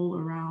nipple,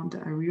 around the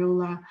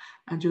areola,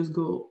 and just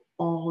go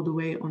all the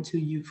way until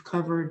you've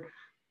covered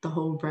the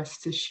whole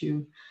breast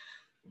tissue.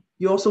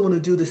 You also want to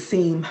do the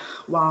same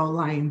while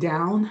lying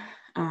down.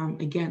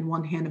 Again,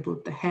 one hand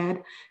above the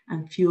head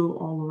and feel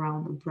all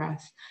around the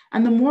breast.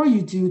 And the more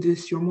you do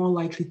this, you're more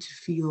likely to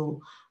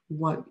feel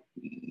what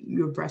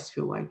your breasts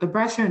feel like. The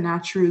breasts are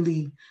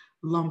naturally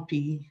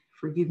lumpy,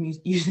 forgive me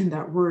using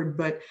that word,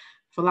 but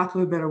for lack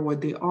of a better word,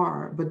 they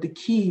are. But the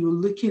key, you're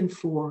looking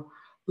for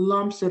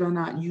lumps that are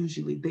not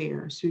usually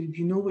there. So if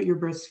you know what your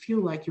breasts feel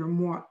like, you're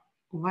more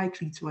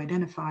likely to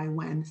identify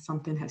when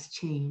something has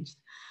changed.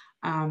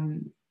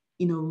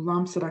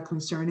 Lumps that are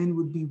concerning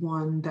would be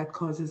one that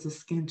causes the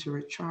skin to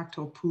retract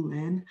or pull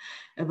in.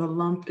 If a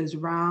lump is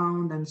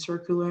round and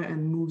circular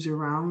and moves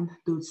around,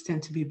 those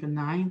tend to be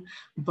benign,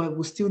 but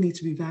will still need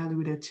to be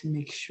evaluated to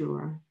make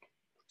sure.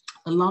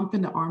 A lump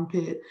in the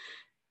armpit,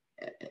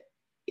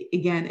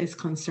 again, is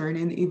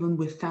concerning even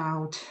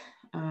without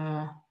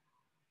a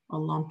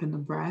lump in the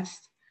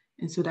breast.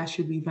 And so that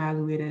should be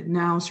evaluated.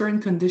 Now,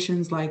 certain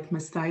conditions like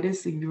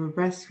mastitis, if you're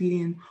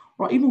breastfeeding,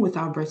 or even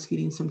without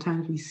breastfeeding,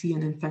 sometimes we see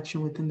an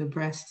infection within the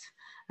breast,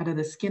 either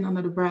the skin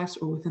under the breast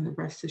or within the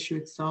breast tissue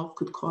itself,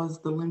 could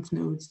cause the lymph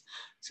nodes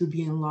to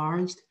be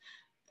enlarged.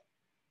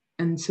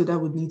 And so that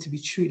would need to be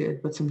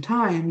treated. But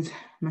sometimes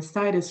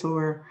mastitis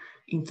or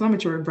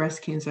inflammatory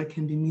breast cancer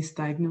can be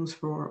misdiagnosed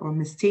for or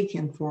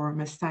mistaken for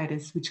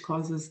mastitis, which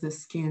causes the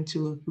skin to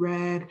look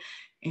red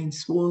and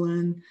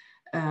swollen.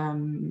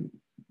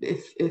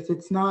 If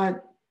it's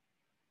not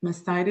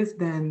mastitis,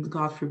 then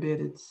God forbid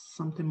it's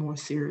something more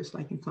serious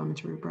like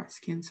inflammatory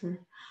breast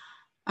cancer.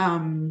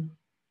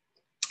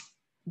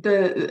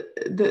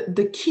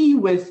 The key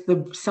with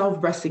the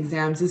self-breast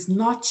exams is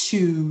not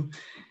to,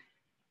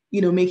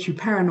 make you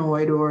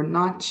paranoid or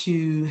not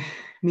to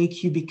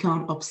make you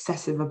become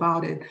obsessive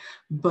about it,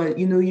 but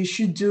you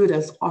should do it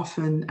as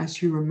often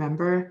as you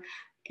remember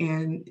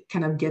and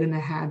kind of get in the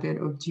habit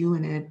of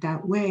doing it.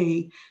 That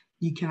way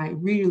you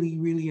can really,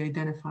 really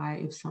identify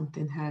if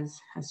something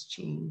has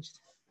changed.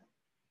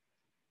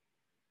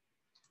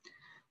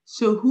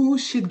 So who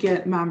should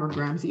get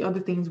mammograms? The other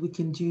things we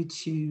can do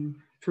to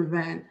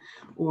prevent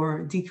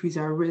or decrease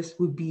our risk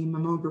would be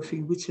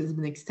mammography, which has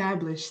been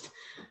established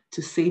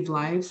to save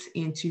lives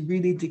and to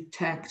really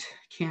detect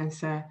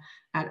cancer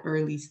at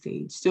early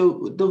stage.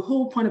 So the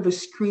whole point of a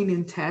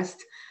screening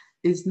test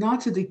is not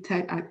to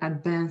detect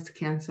advanced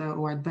cancer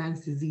or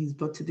advanced disease,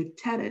 but to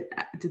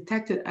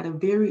detect it at a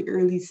very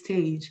early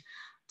stage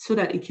so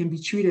that it can be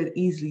treated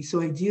easily. So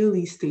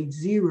ideally stage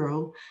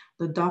 0,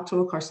 the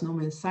ductal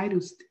carcinoma in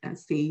situ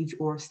stage,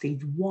 or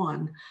stage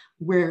 1,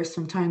 where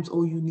sometimes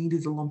all you need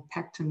is a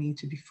lumpectomy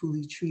to be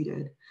fully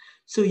treated.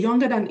 So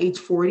younger than age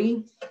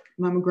 40,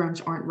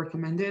 mammograms aren't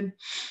recommended.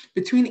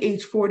 Between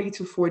age 40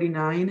 to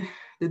 49,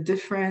 the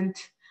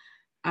different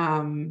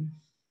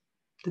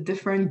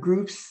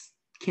groups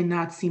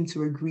cannot seem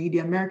to agree. The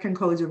American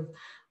College of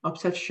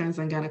Obstetricians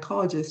and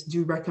Gynecologists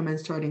do recommend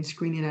starting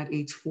screening at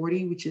age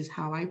 40, which is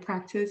how I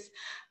practice.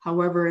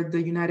 However,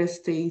 the United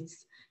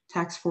States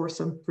Task Force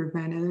on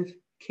Preventive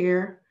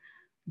Care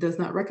does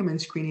not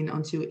recommend screening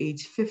until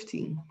age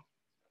 50.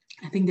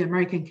 I think the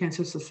American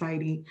Cancer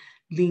Society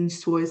leans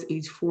towards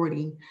age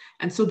 40.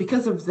 And so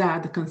because of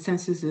that, the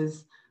consensus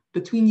is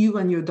between you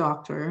and your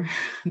doctor,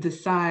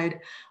 decide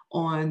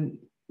on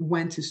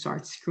when to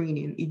start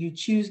screening. If you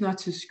choose not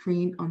to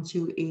screen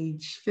until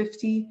age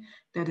 50,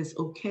 that is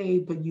okay,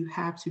 but you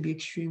have to be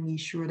extremely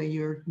sure that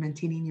you're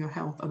maintaining your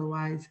health.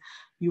 Otherwise,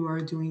 you are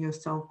doing your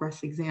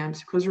self-breast exams,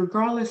 because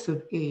regardless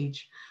of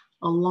age,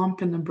 a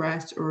lump in the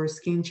breast or a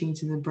skin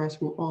change in the breast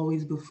will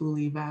always be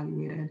fully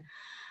evaluated.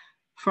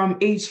 From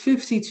age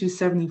 50 to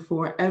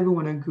 74,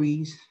 everyone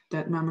agrees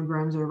that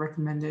mammograms are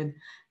recommended,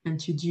 and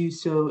to do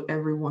so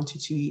every 1 to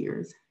 2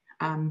 years.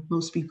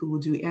 Most people will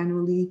do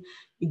annually.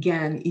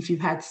 Again, if you've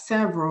had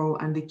several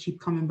and they keep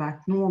coming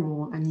back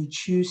normal and you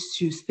choose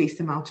to space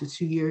them out to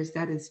 2 years,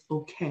 that is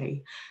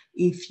okay.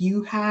 If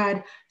you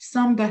had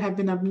some that have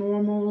been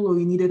abnormal, or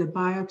you needed a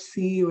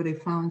biopsy, or they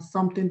found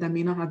something that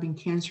may not have been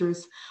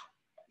cancerous,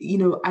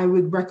 I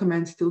would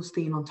recommend still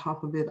staying on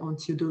top of it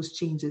until those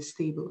changes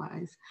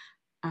stabilize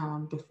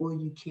before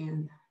you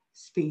can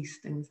space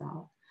things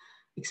out.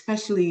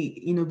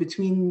 especially,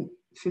 between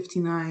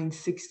 59,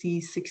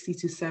 60, 60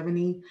 to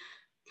 70,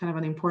 kind of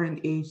an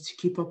important age to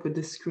keep up with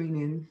the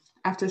screening.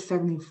 After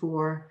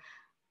 74,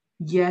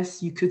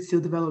 yes, you could still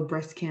develop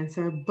breast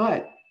cancer,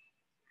 but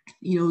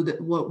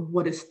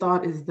what is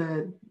thought is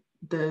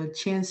the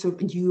chance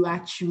of you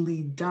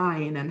actually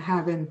dying and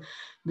having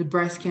the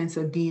breast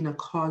cancer being a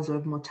cause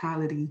of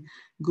mortality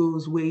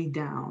goes way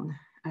down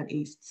at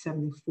age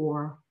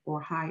 74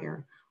 or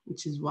higher,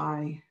 which is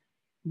why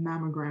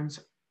mammograms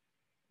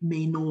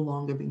may no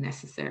longer be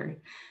necessary.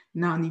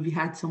 Now, if you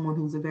had someone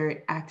who's a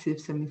very active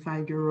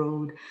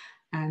 75-year-old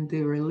and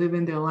they were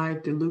living their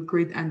life, they look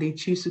great, and they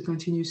choose to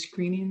continue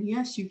screening,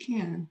 yes, you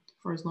can,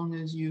 for as long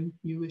as you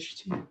wish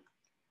to.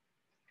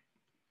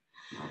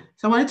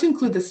 So I wanted to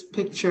include this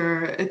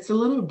picture. It's a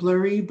little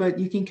blurry, but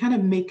you can kind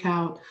of make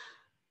out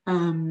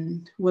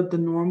what the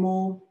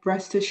normal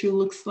breast tissue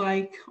looks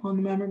like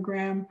on the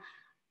mammogram.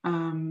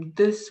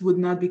 This would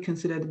not be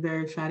considered a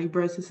very fatty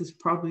breast. This is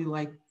probably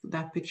like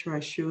that picture I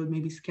showed,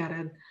 maybe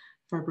scattered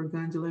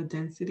fibroglandular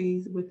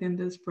densities within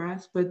this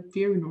breast, but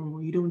very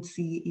normal. You don't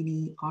see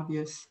any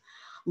obvious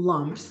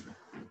lumps.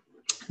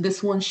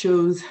 This one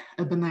shows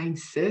a benign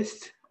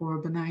cyst or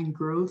a benign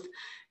growth.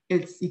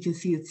 You can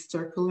see it's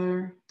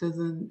circular,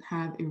 doesn't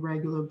have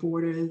irregular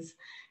borders.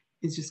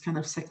 It's just kind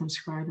of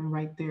circumscribed and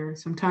right there.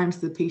 Sometimes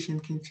the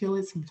patient can feel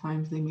it,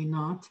 sometimes they may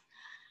not.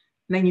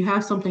 And then you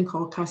have something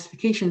called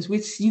calcifications,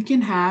 which you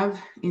can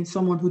have in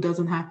someone who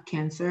doesn't have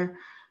cancer,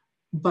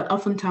 but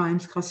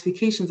oftentimes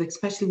calcifications,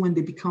 especially when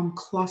they become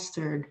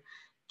clustered,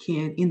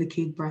 can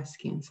indicate breast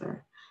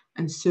cancer.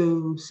 And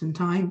so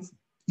sometimes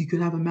you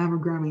could have a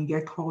mammogram and you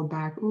get called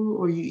back,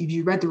 or if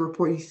you read the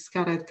report, you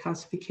scattered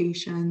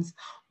calcifications,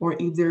 or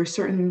if there are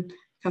certain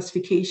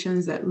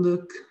calcifications that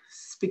look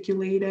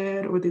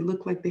spiculated or they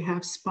look like they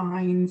have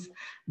spines,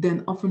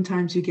 then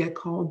oftentimes you get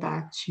called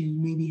back to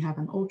maybe have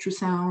an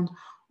ultrasound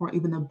or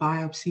even a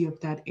biopsy of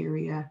that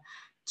area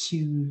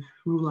to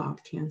rule out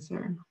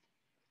cancer.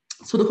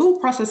 So the whole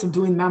process of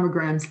doing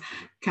mammograms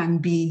can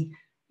be,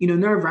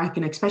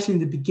 nerve-wracking, especially in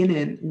the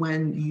beginning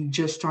when you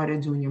just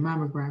started doing your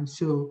mammogram.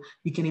 So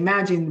you can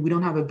imagine we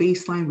don't have a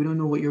baseline. We don't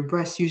know what your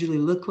breasts usually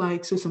look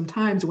like. So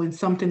sometimes when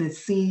something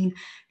is seen,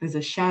 there's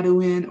a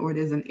shadowing or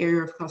there's an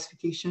area of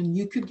calcification,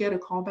 you could get a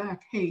call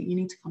back. Hey, you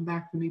need to come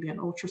back for maybe an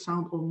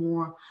ultrasound or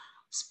more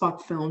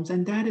spot films.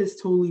 And that is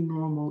totally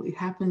normal. It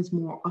happens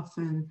more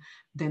often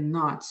than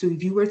not. So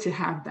if you were to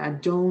have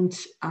that, don't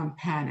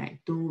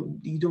panic.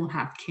 You don't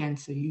have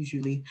cancer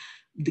usually.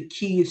 The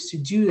key is to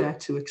do that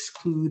to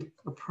exclude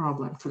a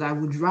problem. So I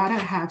would rather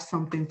have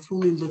something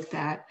fully looked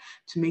at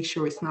to make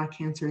sure it's not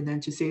cancer than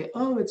to say,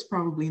 oh, it's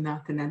probably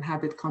nothing, and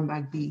have it come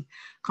back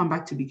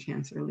to be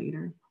cancer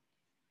later.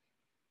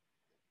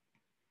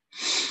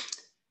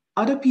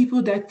 Other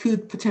people that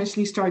could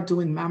potentially start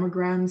doing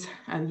mammograms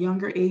at a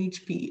younger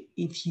age,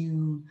 if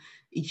you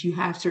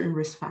have certain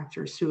risk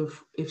factors. So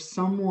if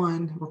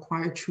someone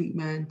required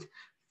treatment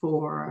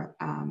for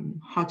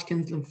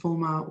Hodgkin's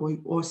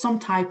lymphoma or some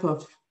type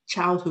of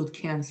childhood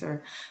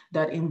cancer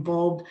that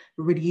involved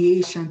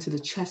radiation to the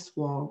chest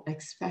wall,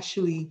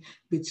 especially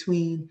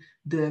between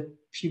the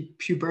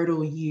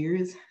pubertal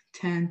years,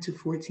 10 to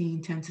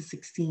 14, 10 to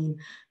 16,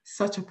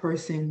 such a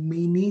person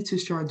may need to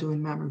start doing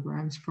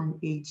mammograms from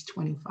age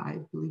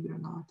 25, believe it or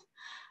not.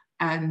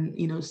 And,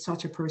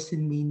 such a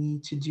person may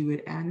need to do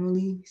it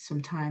annually.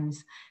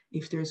 Sometimes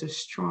if there's a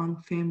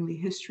strong family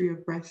history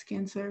of breast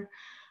cancer,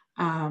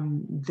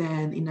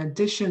 then in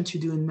addition to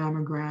doing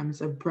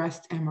mammograms, a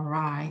breast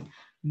MRI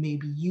may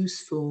be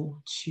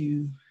useful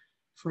to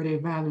further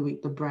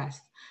evaluate the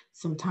breast.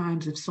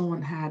 Sometimes if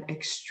someone had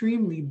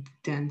extremely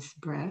dense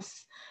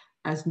breasts,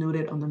 as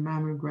noted on the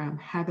mammogram,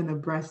 having a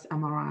breast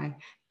MRI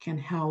can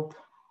help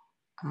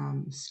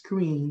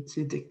screen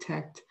to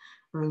detect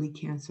early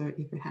cancer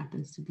if it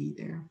happens to be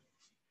there.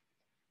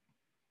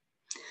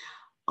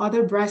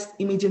 Other breast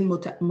imaging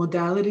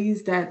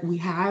modalities that we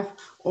have,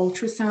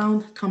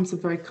 ultrasound comes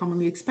up very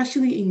commonly,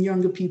 especially in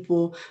younger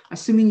people.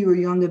 Assuming you were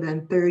younger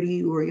than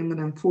 30 or younger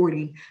than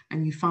 40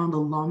 and you found a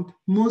lump,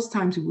 most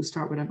times we will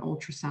start with an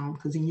ultrasound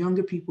because in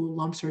younger people,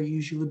 lumps are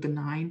usually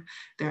benign.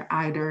 They're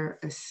either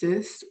a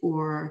cyst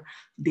or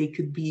they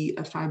could be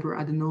a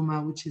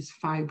fibroadenoma, which is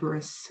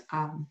fibrous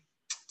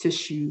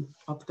tissue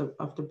of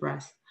the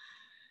breast.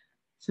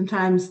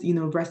 Sometimes,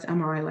 breast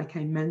MRI, like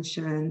I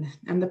mentioned,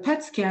 and the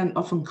PET scan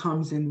often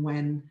comes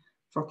in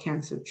for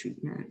cancer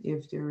treatment,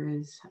 if there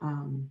is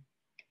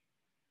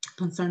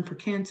concern for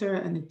cancer,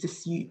 and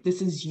this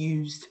is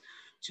used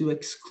to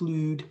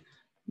exclude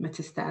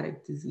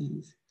metastatic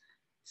disease.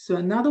 So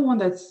another one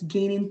that's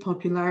gaining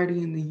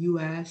popularity in the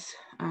US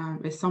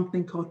is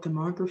something called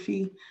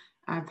thermography.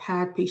 I've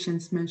had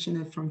patients mention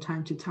it from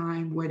time to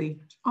time where they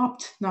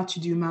opt not to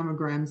do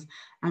mammograms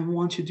and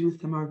want to do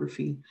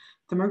thermography.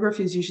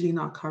 Thermography is usually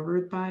not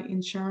covered by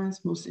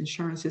insurance. Most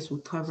insurances will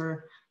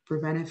cover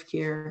preventive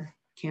care,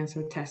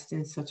 cancer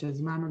testing, such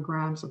as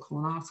mammograms or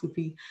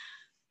colonoscopy.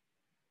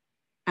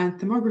 And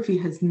thermography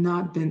has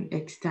not been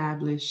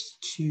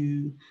established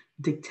to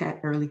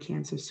detect early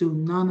cancer. So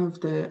none of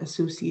the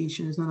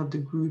associations, none of the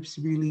groups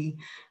really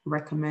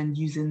recommend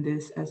using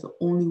this as the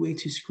only way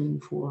to screen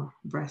for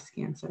breast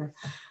cancer.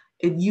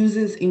 It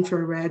uses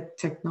infrared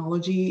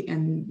technology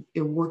and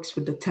it works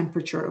with the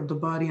temperature of the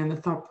body. And the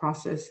thought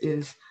process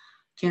is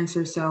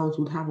cancer cells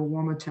would have a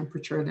warmer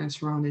temperature than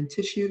surrounding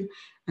tissue.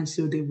 And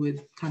so they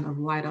would kind of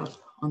light up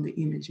on the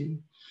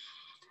imaging.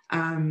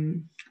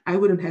 I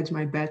wouldn't hedge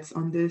my bets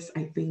on this.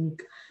 I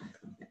think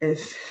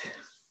if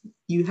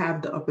you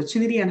have the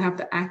opportunity and have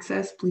the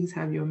access, please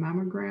have your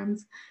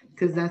mammograms,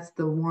 because that's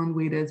the one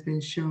way that's been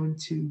shown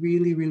to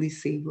really, really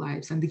save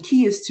lives. And the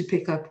key is to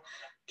pick up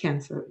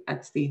cancer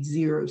at stage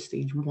 0,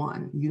 stage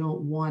 1. You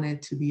don't want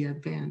it to be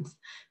advanced.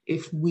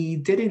 If we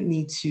didn't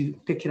need to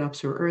pick it up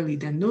so early,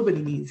 then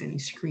nobody needs any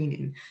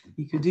screening.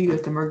 You could do your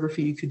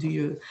thermography, you could do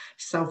your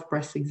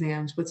self-breast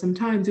exams, but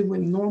sometimes with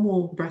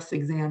normal breast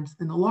exams,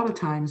 and a lot of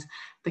times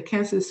the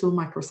cancer is so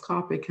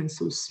microscopic and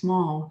so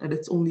small that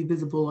it's only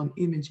visible on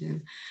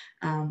imaging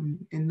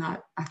and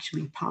not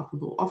actually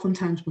palpable.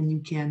 Oftentimes when you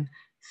can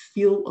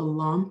feel a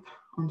lump,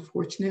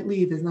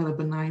 unfortunately, if it's not a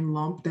benign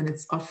lump, then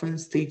it's often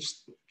stage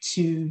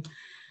 2,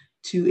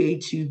 2A,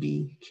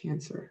 2B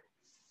cancer.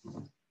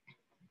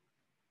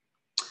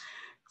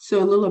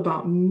 So a little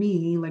about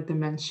me, like I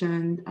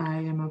mentioned, I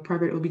am a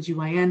private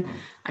OBGYN.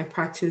 I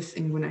practice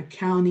in Gwinnett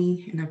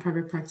County in a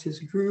private practice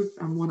group.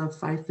 I'm one of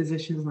 5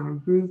 physicians in our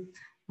group.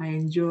 I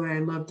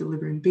love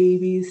delivering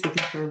babies,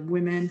 taking care of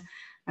women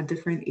at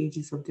different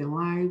ages of their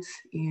lives.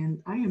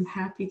 And I am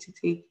happy to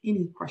take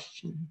any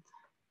questions.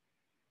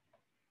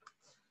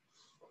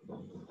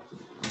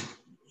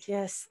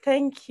 Yes,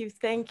 thank you.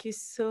 Thank you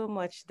so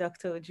much,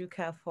 Dr.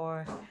 Ojuka,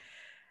 for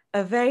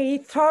a very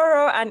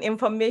thorough and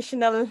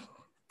informational,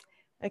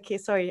 okay,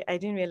 sorry, I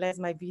didn't realize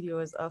my video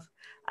was off,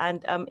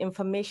 and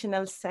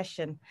informational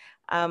session.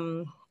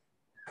 I'm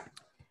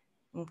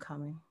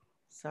coming,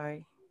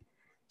 sorry.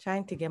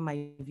 Trying to get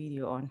my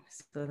video on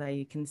so that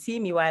you can see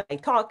me while I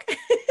talk.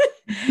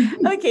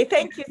 Okay,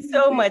 thank you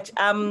so much.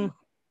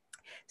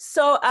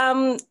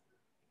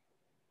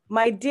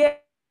 My dear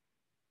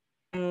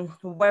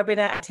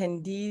webinar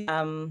attendees,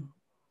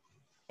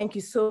 thank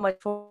you so much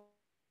for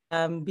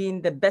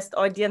being the best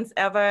audience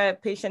ever,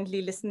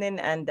 patiently listening,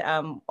 and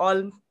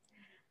all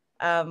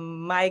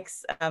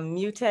mics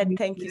muted.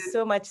 Thank you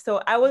so much.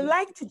 So I would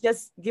like to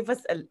just give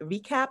us a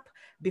recap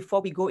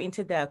before we go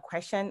into the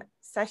question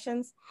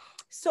sessions.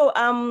 So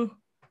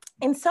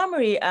in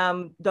summary,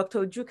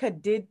 Dr.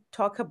 Ojuka did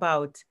talk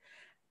about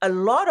a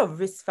lot of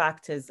risk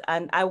factors,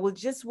 and I will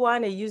just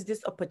want to use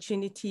this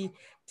opportunity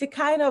to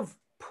kind of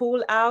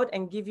pull out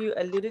and give you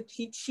a little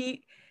cheat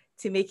sheet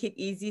to make it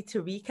easy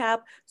to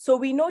recap. So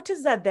we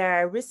noticed that there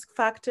are risk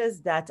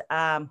factors that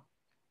are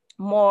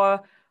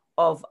more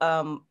of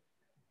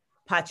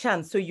per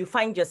chance. So you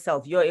find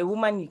yourself, you're a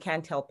woman, you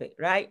can't help it,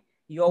 right?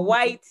 You're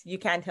white, you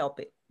can't help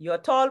it. You're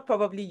tall,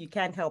 probably you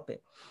can't help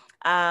it.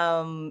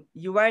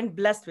 You weren't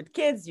blessed with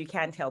kids, you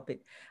can't help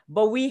it.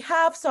 But we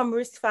have some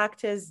risk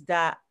factors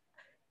that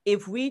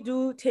if we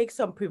do take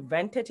some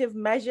preventative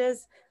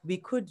measures, we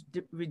could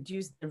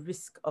reduce the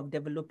risk of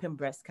developing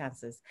breast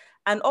cancers.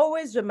 And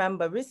always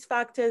remember, risk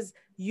factors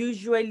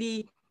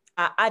usually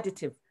are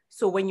additive.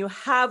 So when you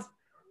have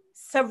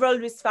several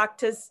risk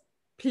factors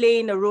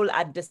playing a role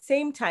at the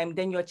same time,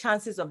 then your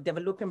chances of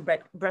developing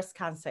breast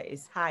cancer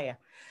is higher.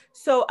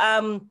 So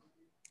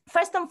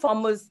first and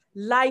foremost,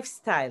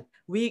 lifestyle.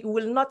 We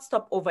will not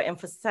stop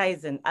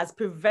overemphasizing. As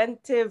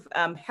preventive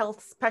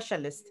health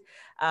specialists,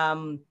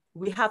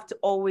 we have to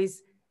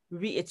always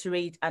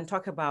reiterate and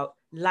talk about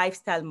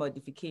lifestyle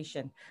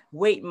modification,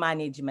 weight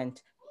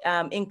management,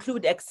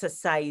 include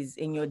exercise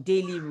in your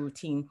daily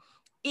routine,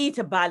 eat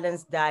a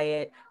balanced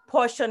diet,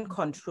 portion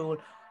control,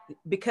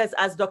 because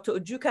as Dr.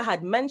 Ojuka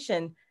had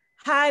mentioned,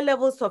 high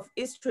levels of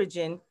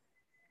estrogen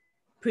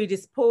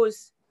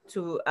predispose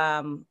to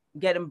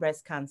getting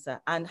breast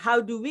cancer. And how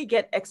do we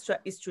get extra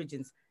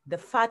estrogens? The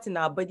fat in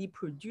our body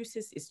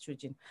produces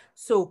estrogen.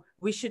 So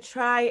we should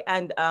try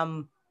and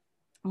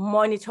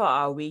monitor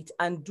our weight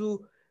and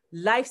do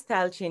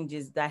lifestyle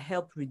changes that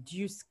help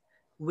reduce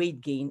weight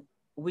gain,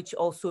 which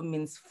also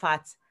means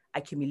fat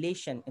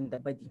accumulation in the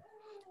body.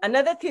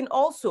 Another thing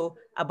also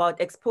about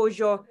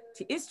exposure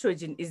to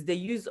estrogen is the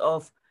use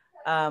of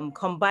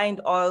combined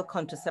oral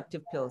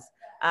contraceptive pills.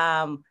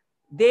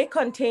 They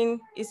contain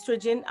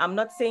estrogen. I'm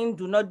not saying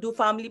do not do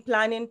family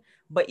planning,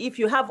 but if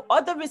you have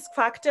other risk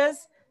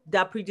factors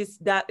that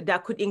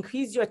could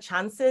increase your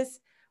chances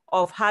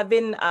of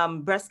having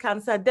breast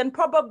cancer, then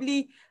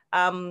probably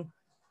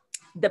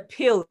the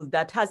pill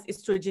that has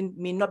estrogen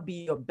may not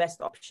be your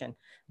best option,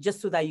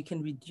 just so that you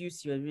can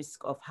reduce your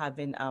risk of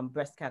having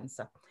breast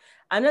cancer.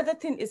 Another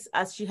thing is,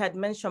 as she had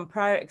mentioned,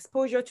 prior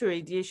exposure to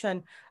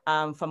radiation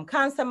from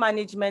cancer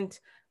management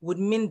would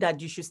mean that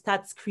you should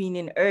start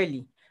screening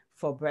early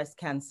for breast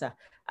cancer.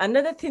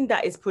 Another thing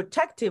that is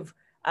protective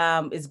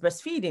is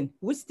breastfeeding,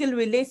 which still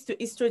relates to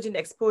estrogen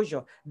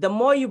exposure. The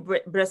more you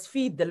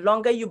breastfeed, the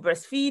longer you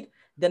breastfeed,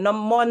 the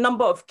more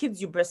number of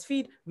kids you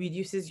breastfeed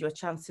reduces your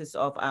chances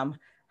of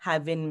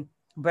having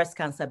breast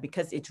cancer,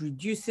 because it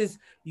reduces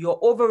your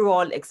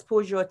overall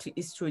exposure to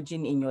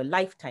estrogen in your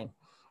lifetime.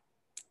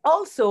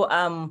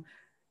 Also,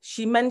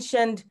 she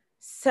mentioned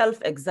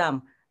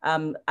self-exam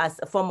as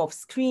a form of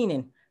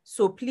screening.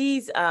 So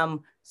please,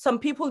 some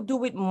people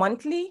do it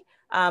monthly.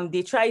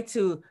 They try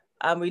to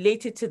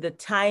relate it to the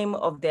time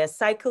of their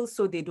cycle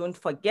so they don't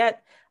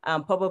forget,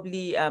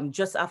 probably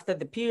just after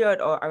the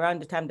period or around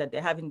the time that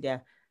they're having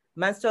their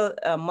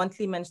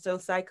monthly menstrual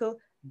cycle.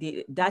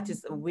 That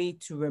is a way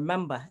to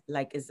remember,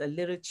 like it's a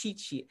little cheat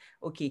sheet.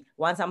 Okay,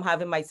 once I'm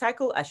having my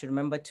cycle, I should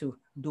remember to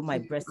do my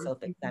breast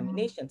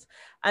self-examinations.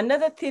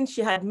 Another thing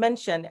she had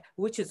mentioned,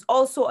 which is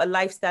also a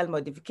lifestyle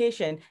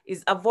modification,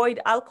 is avoid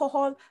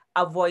alcohol,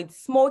 avoid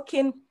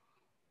smoking,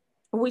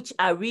 which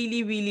are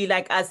really, really,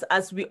 like,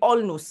 as we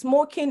all know,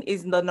 smoking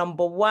is the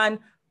 #1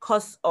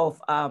 cause of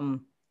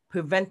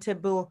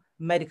preventable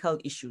medical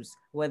issues,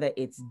 whether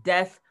it's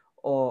death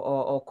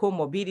or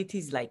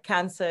comorbidities like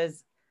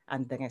cancers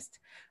and the rest.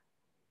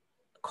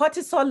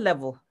 Cortisol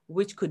level,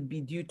 which could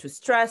be due to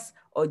stress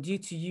or due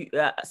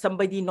to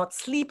somebody not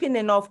sleeping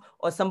enough,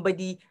 or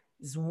somebody's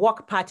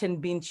work pattern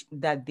being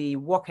that they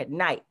work at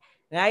night,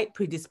 right,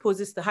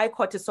 predisposes to high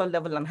cortisol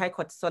level, and high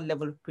cortisol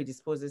level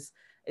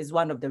is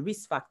one of the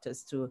risk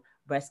factors to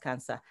breast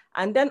cancer.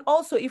 And then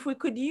also, if we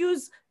could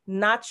use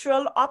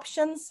natural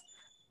options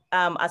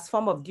as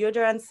form of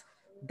deodorants,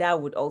 that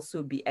would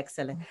also be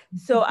excellent.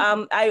 So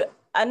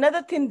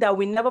another thing that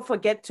we never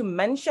forget to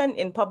mention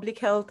in public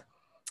health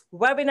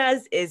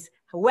webinars is,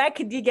 where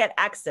could you get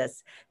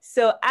access?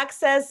 So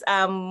access,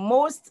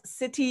 most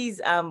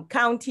cities,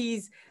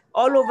 counties,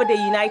 all over the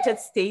United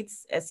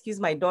States, excuse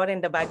my daughter in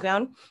the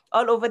background,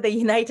 all over the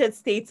United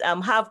States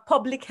have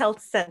public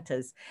health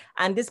centers.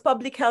 And these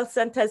public health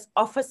centers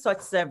offer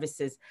such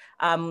services,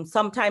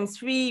 sometimes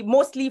free,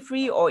 mostly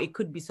free, or it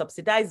could be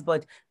subsidized,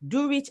 but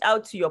do reach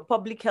out to your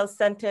public health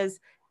centers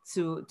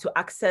to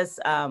access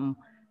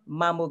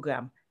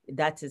mammogram.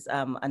 That is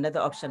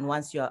another option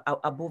once you're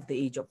above the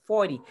age of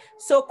 40.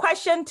 So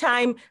question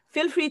time,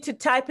 feel free to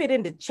type it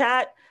in the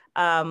chat.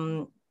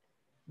 Dr.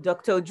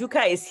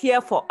 Ojuka is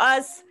here for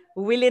us,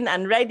 willing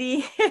and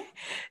ready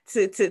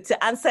to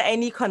answer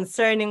any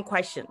concerning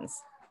questions.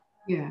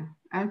 Yeah,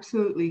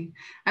 absolutely.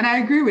 And I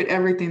agree with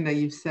everything that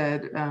you've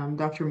said,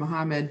 Dr.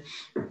 Mohammed.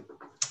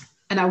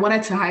 And I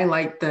wanted to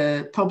highlight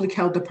the public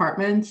health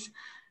departments.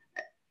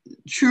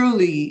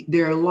 Truly,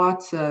 there are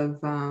lots of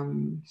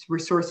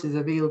resources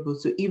available.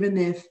 So even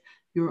if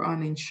you're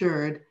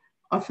uninsured,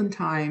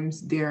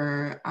 oftentimes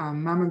there are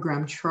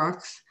mammogram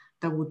trucks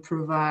that would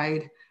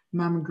provide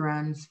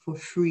mammograms for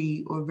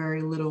free or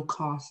very little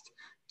cost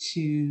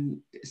to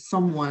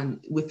someone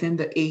within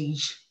the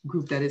age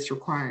group that is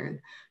required.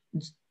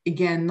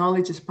 Again,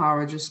 knowledge is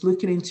power. Just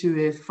looking into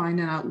it,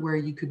 finding out where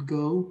you could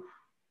go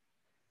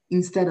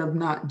instead of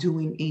not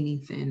doing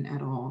anything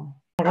at all.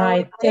 All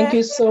right, thank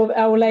you. So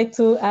I would like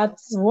to add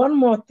one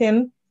more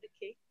thing.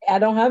 Okay. I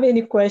don't have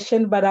any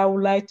question, but I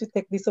would like to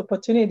take this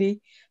opportunity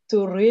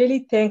to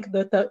really thank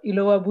Dr.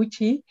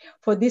 Ilowabuchi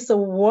for this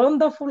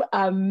wonderful,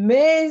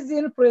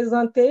 amazing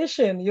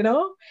presentation, you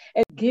know,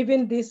 and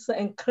giving this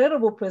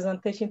incredible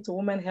presentation to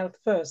Women Health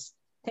First.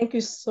 Thank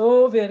you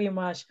so very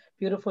much,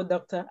 beautiful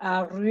doctor.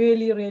 I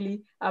really,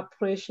 really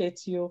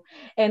appreciate you.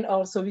 And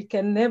also, we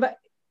can never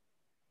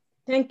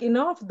thank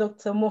enough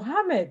Dr.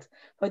 Mohammed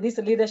for this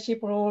leadership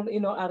role, you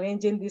know,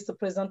 arranging this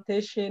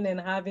presentation and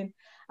having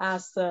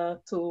us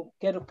to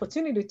get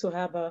opportunity to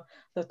have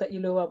Dr.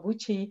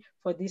 Ilowabuchi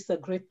for this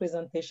great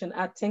presentation.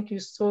 I thank you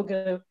so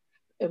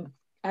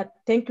I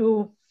thank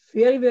you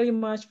very, very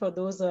much for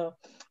those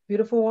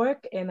beautiful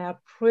work, and I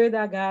pray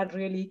that God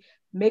really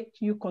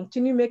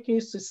continue making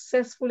you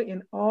successful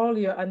in all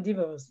your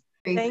endeavors.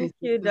 Thank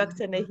you,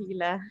 Dr.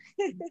 Nahila.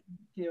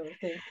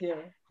 Thank you.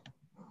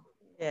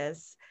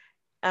 Yes.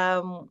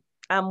 I'm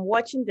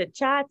watching the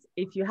chat.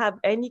 If you have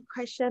any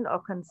question or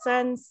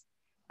concerns,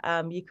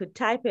 you could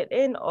type it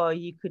in, or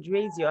you could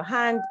raise your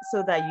hand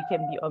so that you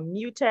can be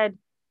unmuted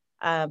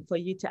for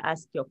you to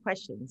ask your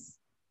questions.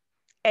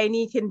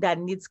 Anything that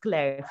needs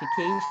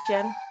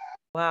clarification.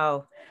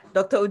 Wow,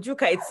 Dr.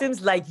 Ojuka, it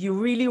seems like you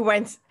really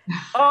went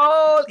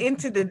all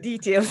into the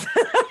details.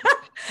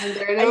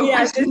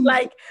 Yes, it's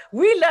like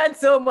we learned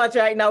so much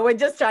right now. We're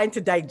just trying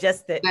to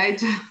digest it.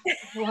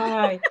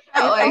 Right.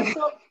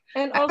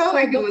 And also, I felt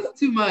like it was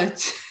too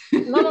much.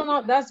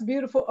 No, that's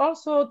beautiful.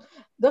 Also,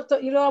 Dr.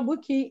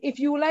 Ilowabuchi, if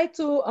you would like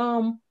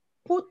to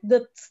put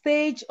the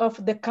stage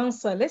of the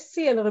cancer, let's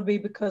see a little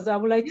bit, because I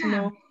would like to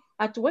know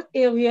at what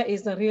area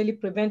is a really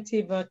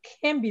preventive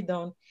can be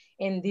done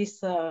in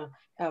this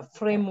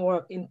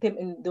framework, in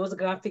those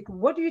graphics.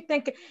 What do you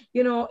think,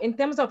 you know, in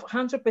terms of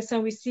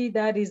 100%, we see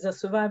that is a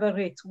survival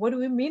rate. What do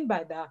we mean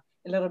by that?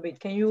 A little bit.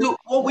 Can you? So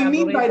what we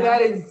mean by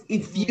that is,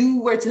 if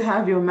you were to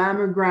have your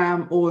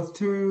mammogram or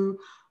through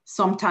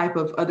some type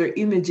of other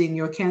imaging,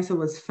 your cancer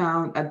was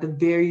found at the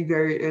very,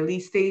 very early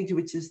stage,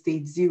 which is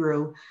stage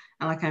 0.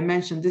 And like I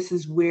mentioned, this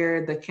is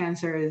where the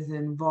cancer is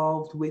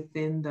involved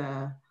within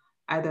the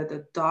either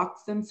the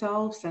ducts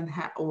themselves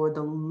or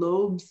the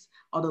lobes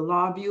or the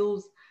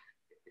lobules,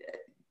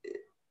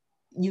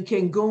 you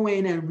can go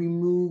in and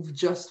remove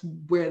just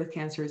where the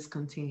cancer is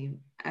contained,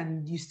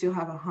 and you still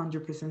have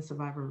 100%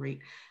 survival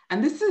rate.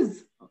 And this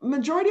is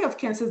majority of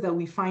cancers that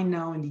we find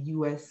now in the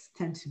US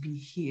tend to be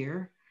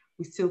here.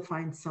 We still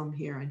find some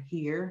here and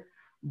here,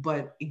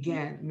 but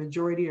again,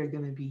 majority are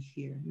going to be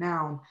here.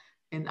 Now,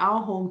 in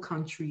our home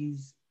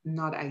countries,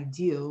 not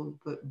ideal,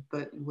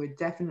 but we're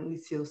definitely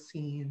still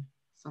seeing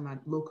some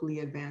locally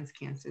advanced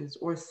cancers,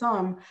 or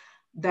some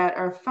that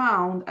are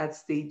found at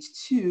stage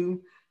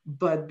 2,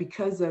 but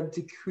because of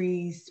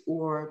decreased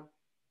or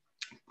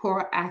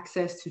poor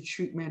access to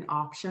treatment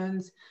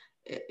options,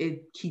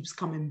 it keeps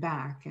coming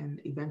back and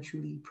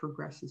eventually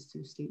progresses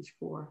to stage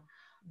 4.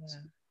 Yeah.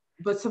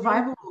 But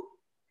survival,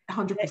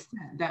 100%.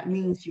 That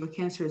means your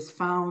cancer is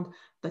found.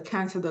 The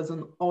cancer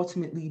doesn't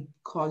ultimately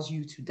cause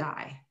you to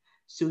die.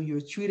 So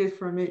you're treated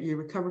from it, you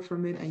recover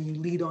from it, and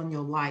you lead on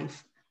your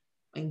life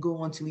and go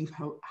on to live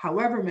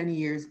however many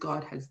years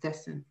God has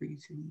destined for you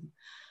to live.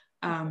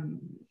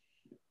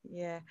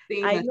 Yeah,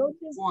 I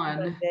noticed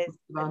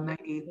about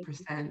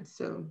 98%.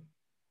 So,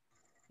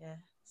 yeah,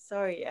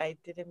 sorry, I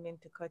didn't mean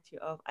to cut you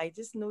off. I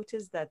just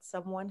noticed that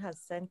someone has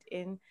sent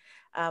in.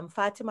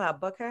 Fatima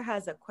Abakar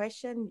has a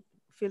question.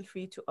 Feel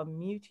free to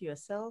unmute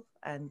yourself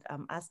and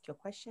ask your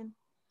question.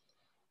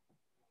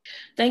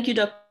 Thank you,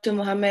 Dr.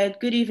 Mohammed.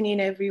 Good evening,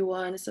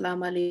 everyone.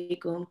 Assalamu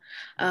alaikum.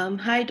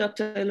 Hi,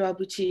 Dr.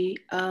 Oluwabuchi.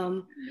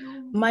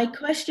 My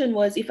question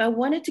was, if I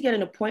wanted to get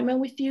an appointment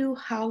with you,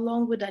 how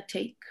long would that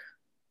take?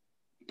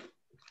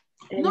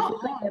 And if you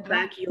could get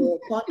back your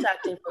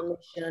contact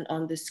information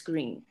on the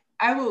screen.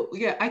 I will,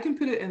 yeah, I can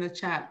put it in the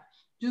chat.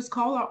 Just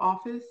call our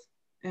office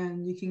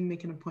and you can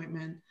make an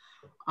appointment.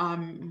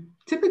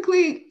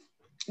 Typically,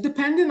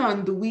 depending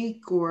on the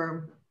week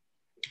or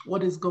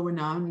what is going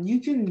on, you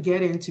can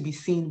get in to be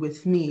seen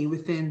with me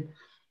within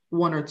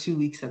 1 or 2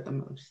 weeks at the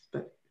most.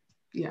 But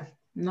yeah,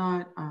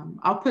 not.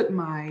 I'll put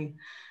my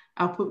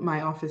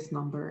office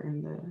number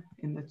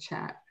in the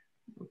chat.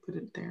 I'll put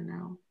it there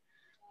now.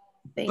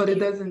 But it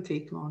doesn't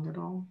take long at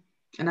all,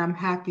 and I'm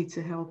happy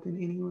to help in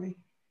any way.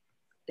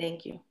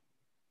 Thank you.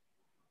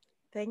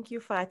 Thank you,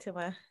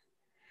 Fatima.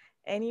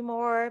 Any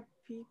more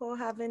people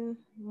having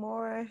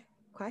more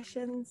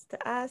questions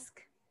to ask?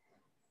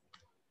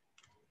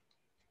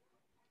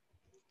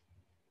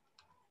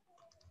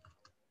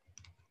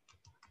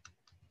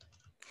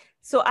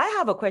 So I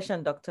have a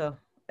question, Dr.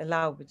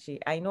 Oluwabuchi.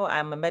 I know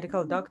I'm a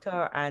medical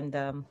doctor and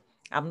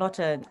I'm not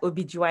an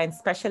OBGYN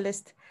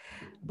specialist,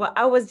 but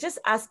I was just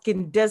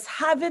asking, does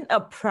having a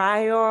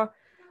prior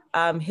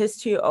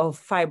history of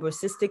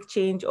fibrocystic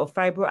change or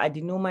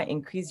fibroadenoma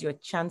increase your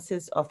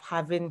chances of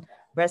having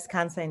breast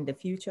cancer in the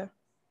future?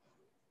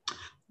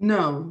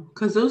 No,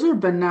 because those are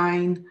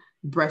benign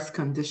breast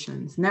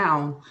conditions.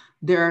 Now,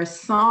 there are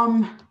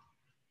some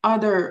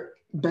other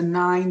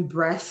benign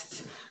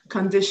breast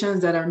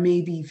conditions that are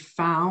maybe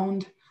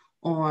found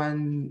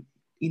on,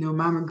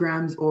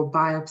 mammograms or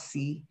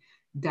biopsy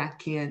that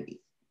can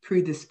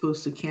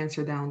predispose to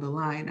cancer down the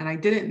line. And I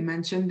didn't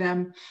mention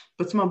them,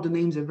 but some of the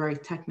names are very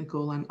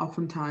technical, and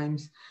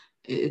oftentimes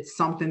it's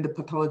something the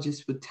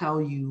pathologist would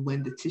tell you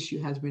when the tissue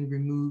has been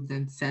removed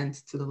and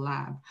sent to the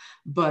lab.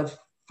 But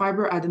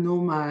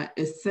fibroadenoma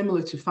is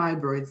similar to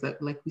fibroids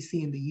that like we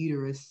see in the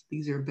uterus.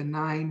 These are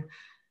benign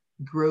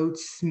growth,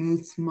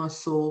 smooth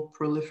muscle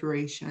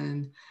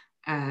proliferation,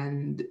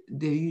 and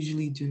they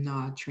usually do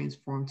not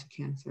transform to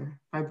cancer.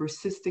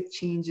 Fibrocystic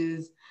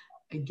changes,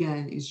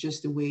 again, is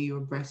just the way your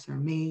breasts are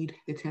made.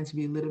 They tend to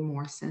be a little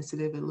more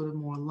sensitive, a little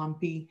more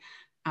lumpy.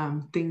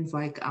 Things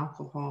like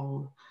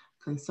alcohol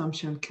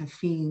consumption,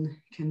 caffeine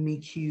can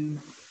make you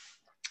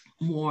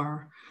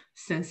more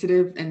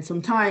sensitive. And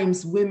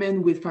sometimes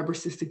women with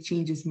fibrocystic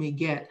changes may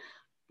get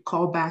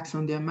callbacks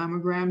on their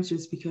mammograms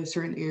just because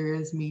certain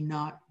areas may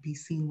not be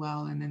seen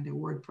well and then they're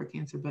worried for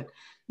cancer, but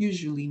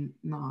usually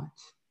not.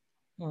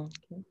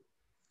 Okay.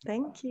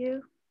 Thank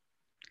you.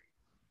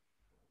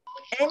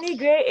 Any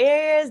gray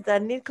areas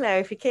that need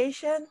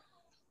clarification?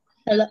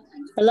 Hello.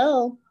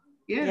 Hello.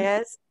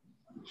 Yes.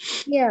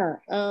 Yeah.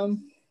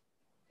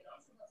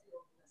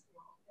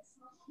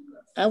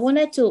 I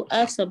wanted to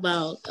ask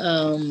about,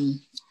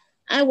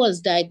 I was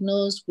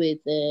diagnosed with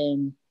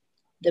the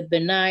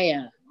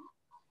Benaya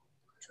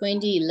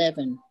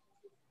 2011,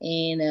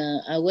 and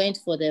I went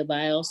for the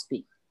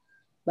biopsy.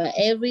 But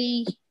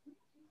every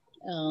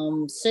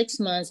 6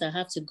 months, I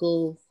have to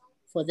go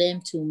for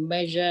them to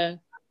measure,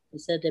 they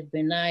said, the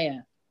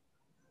Benaya.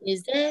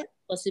 Is there a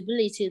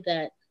possibility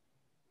that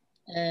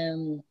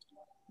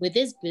with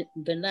this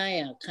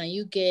Benaya, can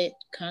you get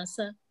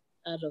cancer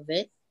out of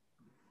it?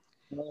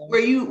 Were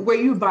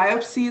you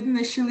biopsied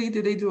initially?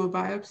 Did they do a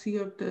biopsy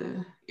of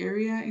the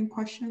area in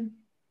question?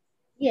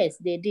 Yes,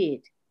 they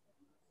did.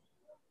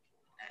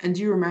 And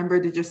do you remember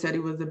they just said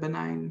it was a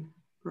benign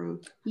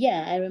growth?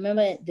 Yeah, I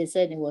remember they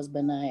said it was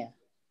benign.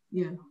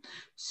 Yeah.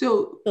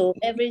 So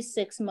every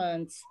 6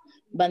 months,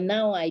 but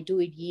now I do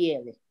it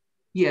yearly.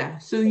 Yeah,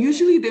 so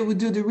usually they would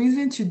do, the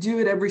reason to do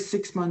it every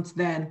 6 months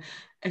then,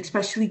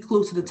 especially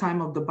close to the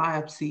time of the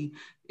biopsy,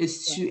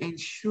 is to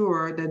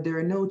ensure that there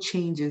are no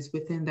changes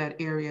within that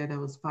area that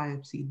was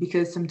biopsied.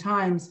 Because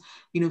sometimes,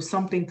 you know,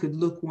 something could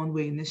look one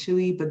way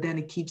initially, but then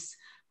it keeps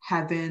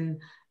having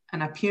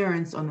an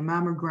appearance on the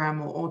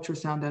mammogram or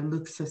ultrasound that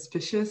looks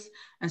suspicious.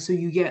 And so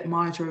you get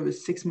monitored every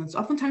 6 months.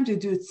 Oftentimes they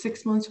do it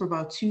 6 months for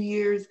about 2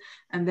 years.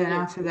 And then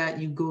after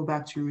that, you go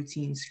back to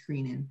routine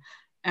screening.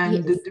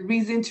 And the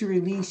reason to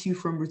release you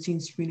from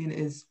routine screening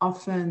is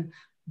often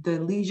the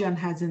lesion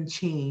hasn't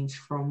changed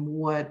from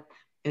what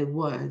it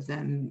was.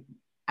 And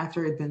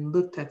after it's been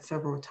looked at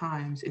several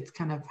times, it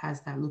kind of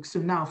has that look. So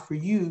now for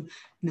you,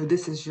 you know,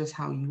 this is just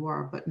how you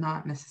are, but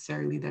not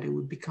necessarily that it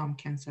would become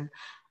cancer.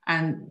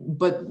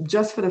 But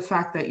just for the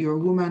fact that you're a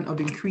woman of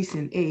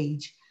increasing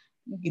age,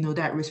 you know,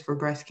 that risk for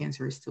breast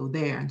cancer is still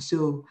there. And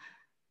so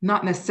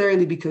not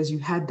necessarily because you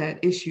had that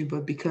issue,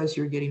 but because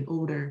you're getting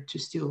older, to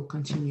still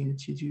continue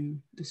to do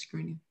the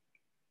screening.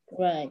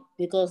 Right,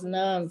 because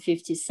now I'm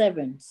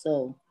 57,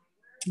 so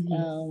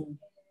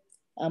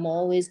I'm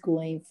always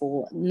going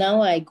for,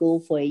 now I go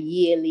for a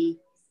yearly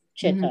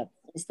checkup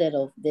instead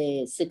of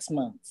the 6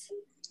 months.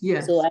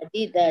 Yes. So I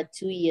did that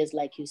 2 years,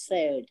 like you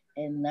said,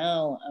 and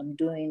now I'm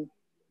doing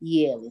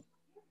yearly.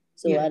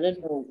 So I don't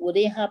know, would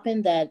it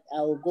happen that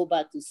I will go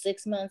back to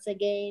 6 months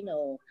again,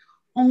 or?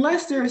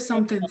 Unless there is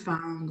something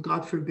found,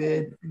 God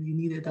forbid, and you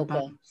needed a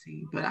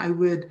biopsy. But I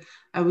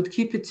would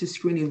keep it to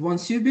screening.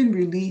 Once you've been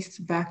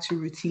released back to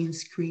routine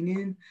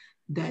screening,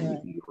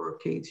 then you're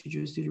okay to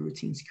just do the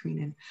routine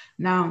screening.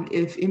 Now,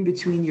 if in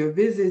between your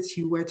visits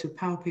you were to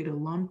palpate a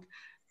lump,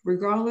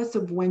 regardless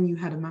of when you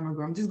had a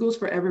mammogram, this goes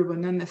for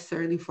everyone, not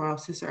necessarily for our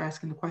sister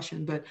asking the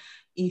question, but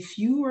if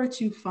you were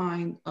to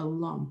find a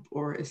lump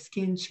or a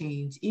skin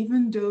change,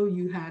 even though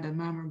you had a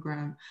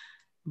mammogram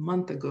a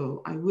month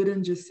ago, I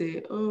wouldn't just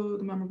say, oh,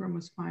 the mammogram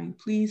was fine.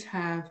 Please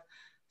have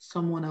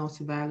someone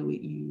else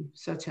evaluate you,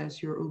 such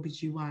as your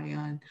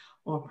OBGYN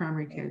or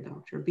primary care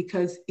doctor,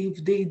 because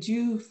if they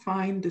do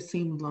find the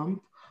same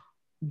lump,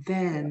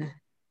 then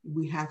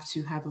we have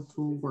to have a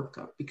full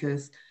workup,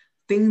 because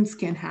things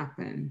can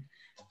happen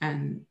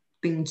and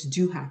things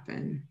do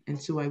happen. And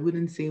so I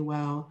wouldn't say,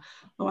 well,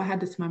 oh, I had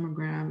this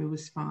mammogram, it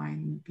was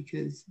fine,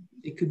 because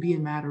it could be a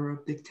matter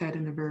of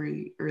detecting a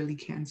very early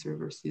cancer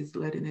versus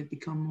letting it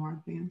become more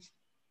advanced.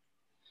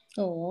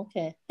 Oh,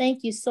 okay.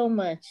 Thank you so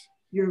much.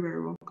 You're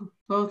very welcome.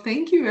 Well,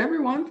 thank you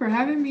everyone for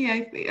having me.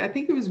 I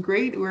think it was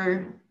great.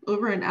 We're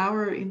over an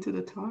hour into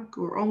the talk,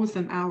 or almost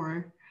an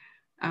hour.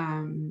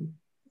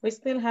 We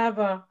still have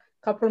a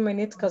couple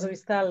minutes because we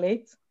start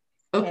late.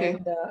 Okay.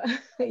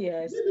 And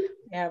yes,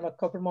 we have a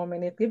couple more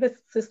minutes. Give the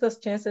sisters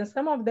chance, and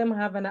some of them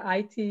have an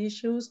IT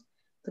issues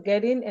to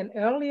get in. And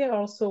earlier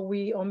also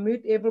we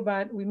unmute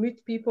everybody, we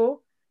mute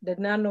people that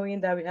not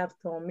knowing that we have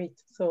to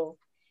unmute. So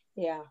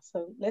yeah,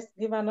 so let's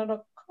give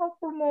another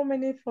couple more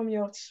minutes from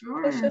your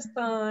precious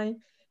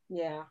time.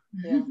 Yeah,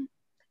 yeah.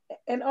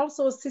 And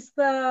also,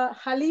 Sister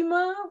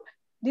Halima,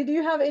 did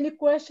you have any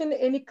question,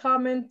 any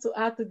comment to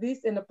add to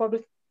this in the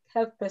public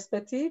health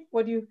perspective?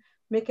 What do you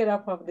make it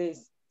up of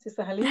this?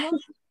 Sister Halima?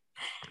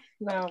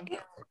 No.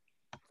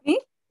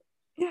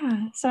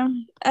 Yeah, so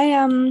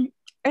I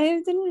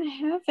didn't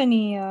have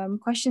any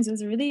questions. It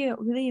was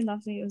really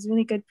lovely. It was a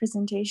really good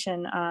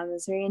presentation. It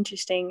was very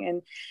interesting,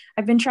 and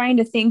I've been trying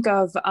to think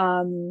of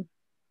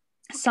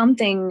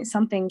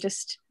something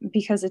just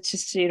because it's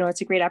just, you know, it's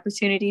a great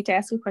opportunity to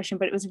ask a question,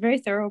 but it was a very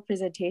thorough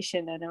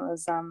presentation, and it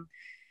was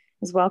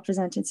well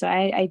presented. So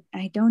I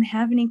don't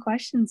have any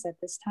questions at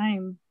this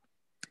time.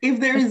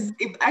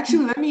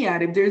 Actually, let me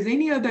add, if there's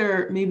any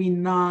other maybe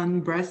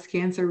non-breast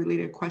cancer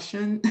related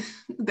question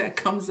that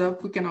comes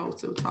up, we can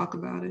also talk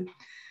about it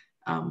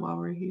while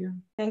we're here.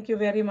 Thank you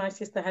very much,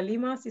 Sister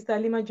Halima. Sister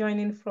Halima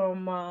joining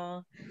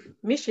from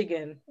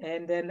Michigan,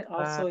 and then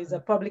also is a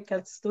public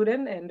health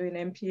student and doing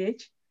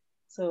MPH.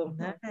 So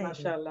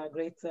mashallah,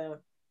 great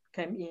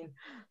came in.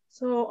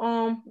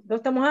 So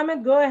Dr.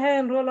 Mohammed, go ahead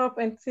and roll up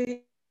and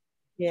see.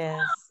 Yes,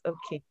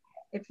 okay.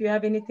 If you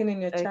have anything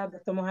in your chat,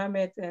 Dr.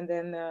 Mohammed, and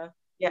then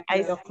yeah,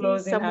 I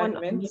see someone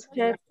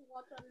unmuted.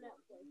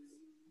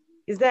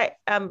 Is that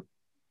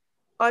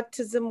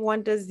Autism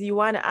Wonders? Do you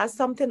want to ask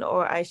something,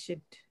 or I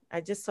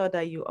just saw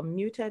that you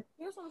unmuted.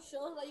 Here's some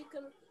shows that you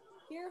can.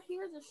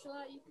 Here's a show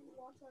that you can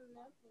watch on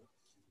Netflix.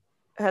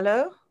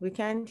 Hello, we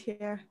can't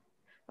hear.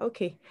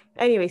 Okay.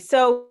 Anyway,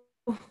 so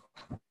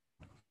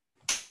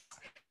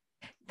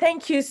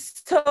thank you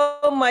so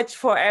much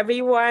for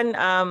everyone,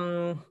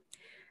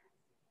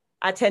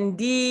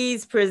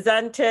 attendees,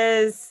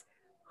 presenters,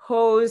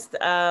 host,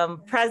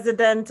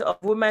 president of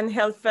Women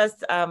Health First,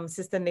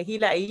 Sister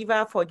Nahila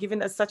Aiva, for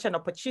giving us such an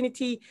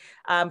opportunity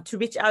to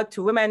reach out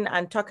to women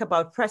and talk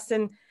about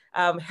pressing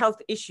health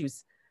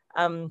issues.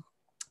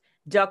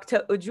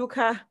 Dr.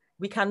 Ojuka,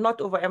 we cannot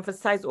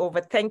overemphasize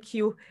thank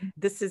you.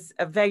 This is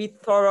a very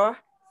thorough,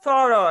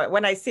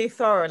 when I say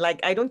thorough, like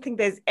I don't think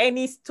there's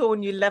any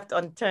stone you left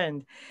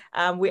unturned.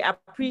 We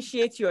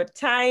appreciate your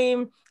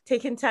time,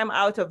 taking time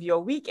out of your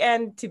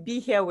weekend to be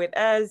here with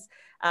us.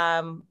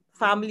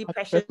 family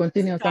precious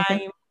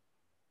time.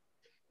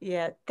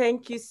 Yeah,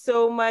 thank you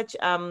so much.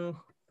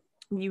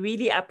 We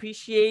really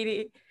appreciate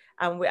it,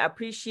 and we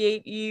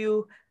appreciate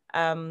you.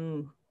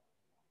 From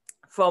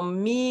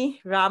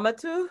me,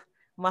 Ramatu,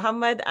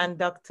 Muhammad, and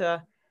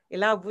Dr.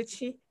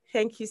 Ilabuchi,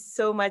 thank you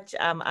so much,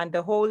 and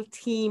the whole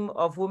team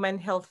of Women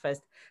Health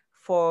First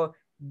for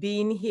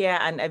being here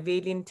and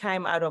availing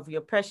time out of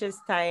your precious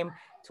time.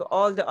 To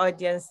all the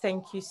audience,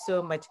 thank you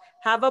so much.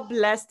 Have a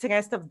blessed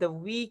rest of the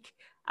week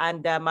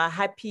and a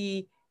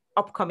happy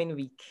upcoming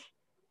week.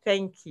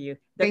 Thank you.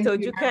 Dr.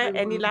 Ojuka,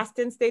 any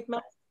lasting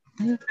statements?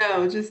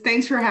 No, just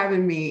thanks for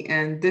having me.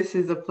 And this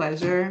is a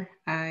pleasure.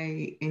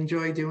 I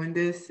enjoy doing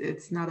this.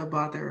 It's not a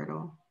bother at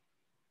all.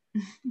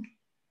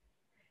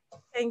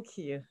 Thank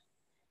you.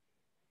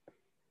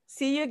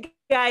 See you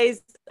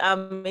guys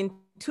in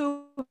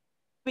 2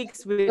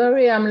 weeks with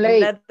I'm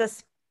late. Another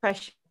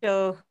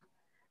special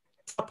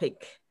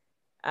topic.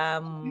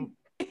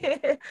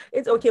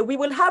 It's okay. We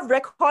will have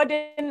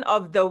recording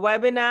of the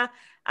webinar,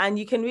 and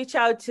you can reach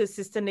out to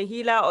Sister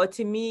Nahila or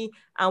to me,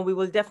 and we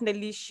will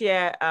definitely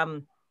share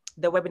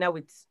the webinar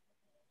with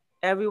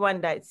everyone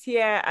that's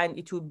here, and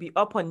it will be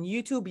up on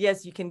YouTube.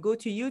 Yes, you can go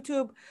to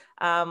YouTube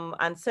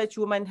and search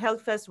Women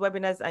Health First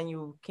webinars, and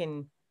you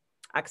can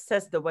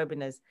access the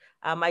webinars.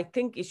 I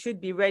think it should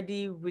be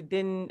ready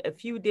within a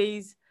few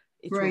days.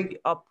 It will be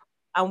up.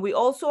 And we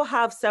also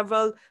have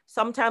several,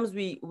 sometimes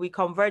we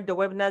convert the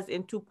webinars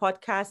into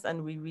podcasts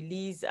and we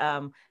release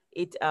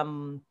it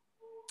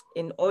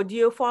in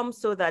audio form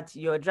so that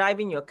you're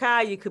driving your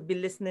car, you could be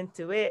listening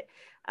to it.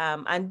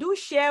 And do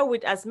share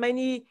with as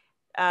many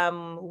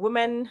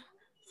women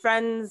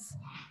friends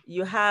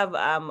you have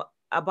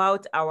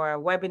about our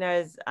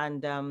webinars,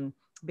 and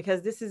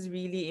because this is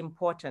really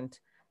important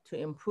to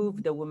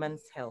improve the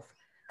women's health.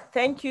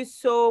 Thank you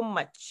so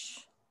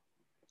much.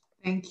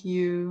 Thank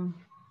you.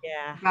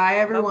 Yeah. Bye,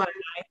 everyone.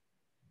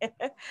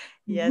 Bye-bye.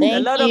 Yes, a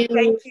lot of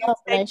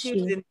thank yous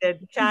in the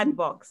chat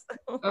box.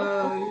 You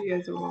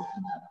guys are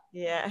welcome.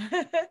 Yeah.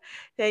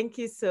 Thank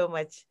you so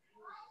much.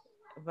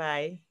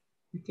 Bye.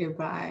 Okay,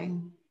 bye.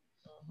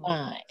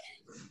 Bye.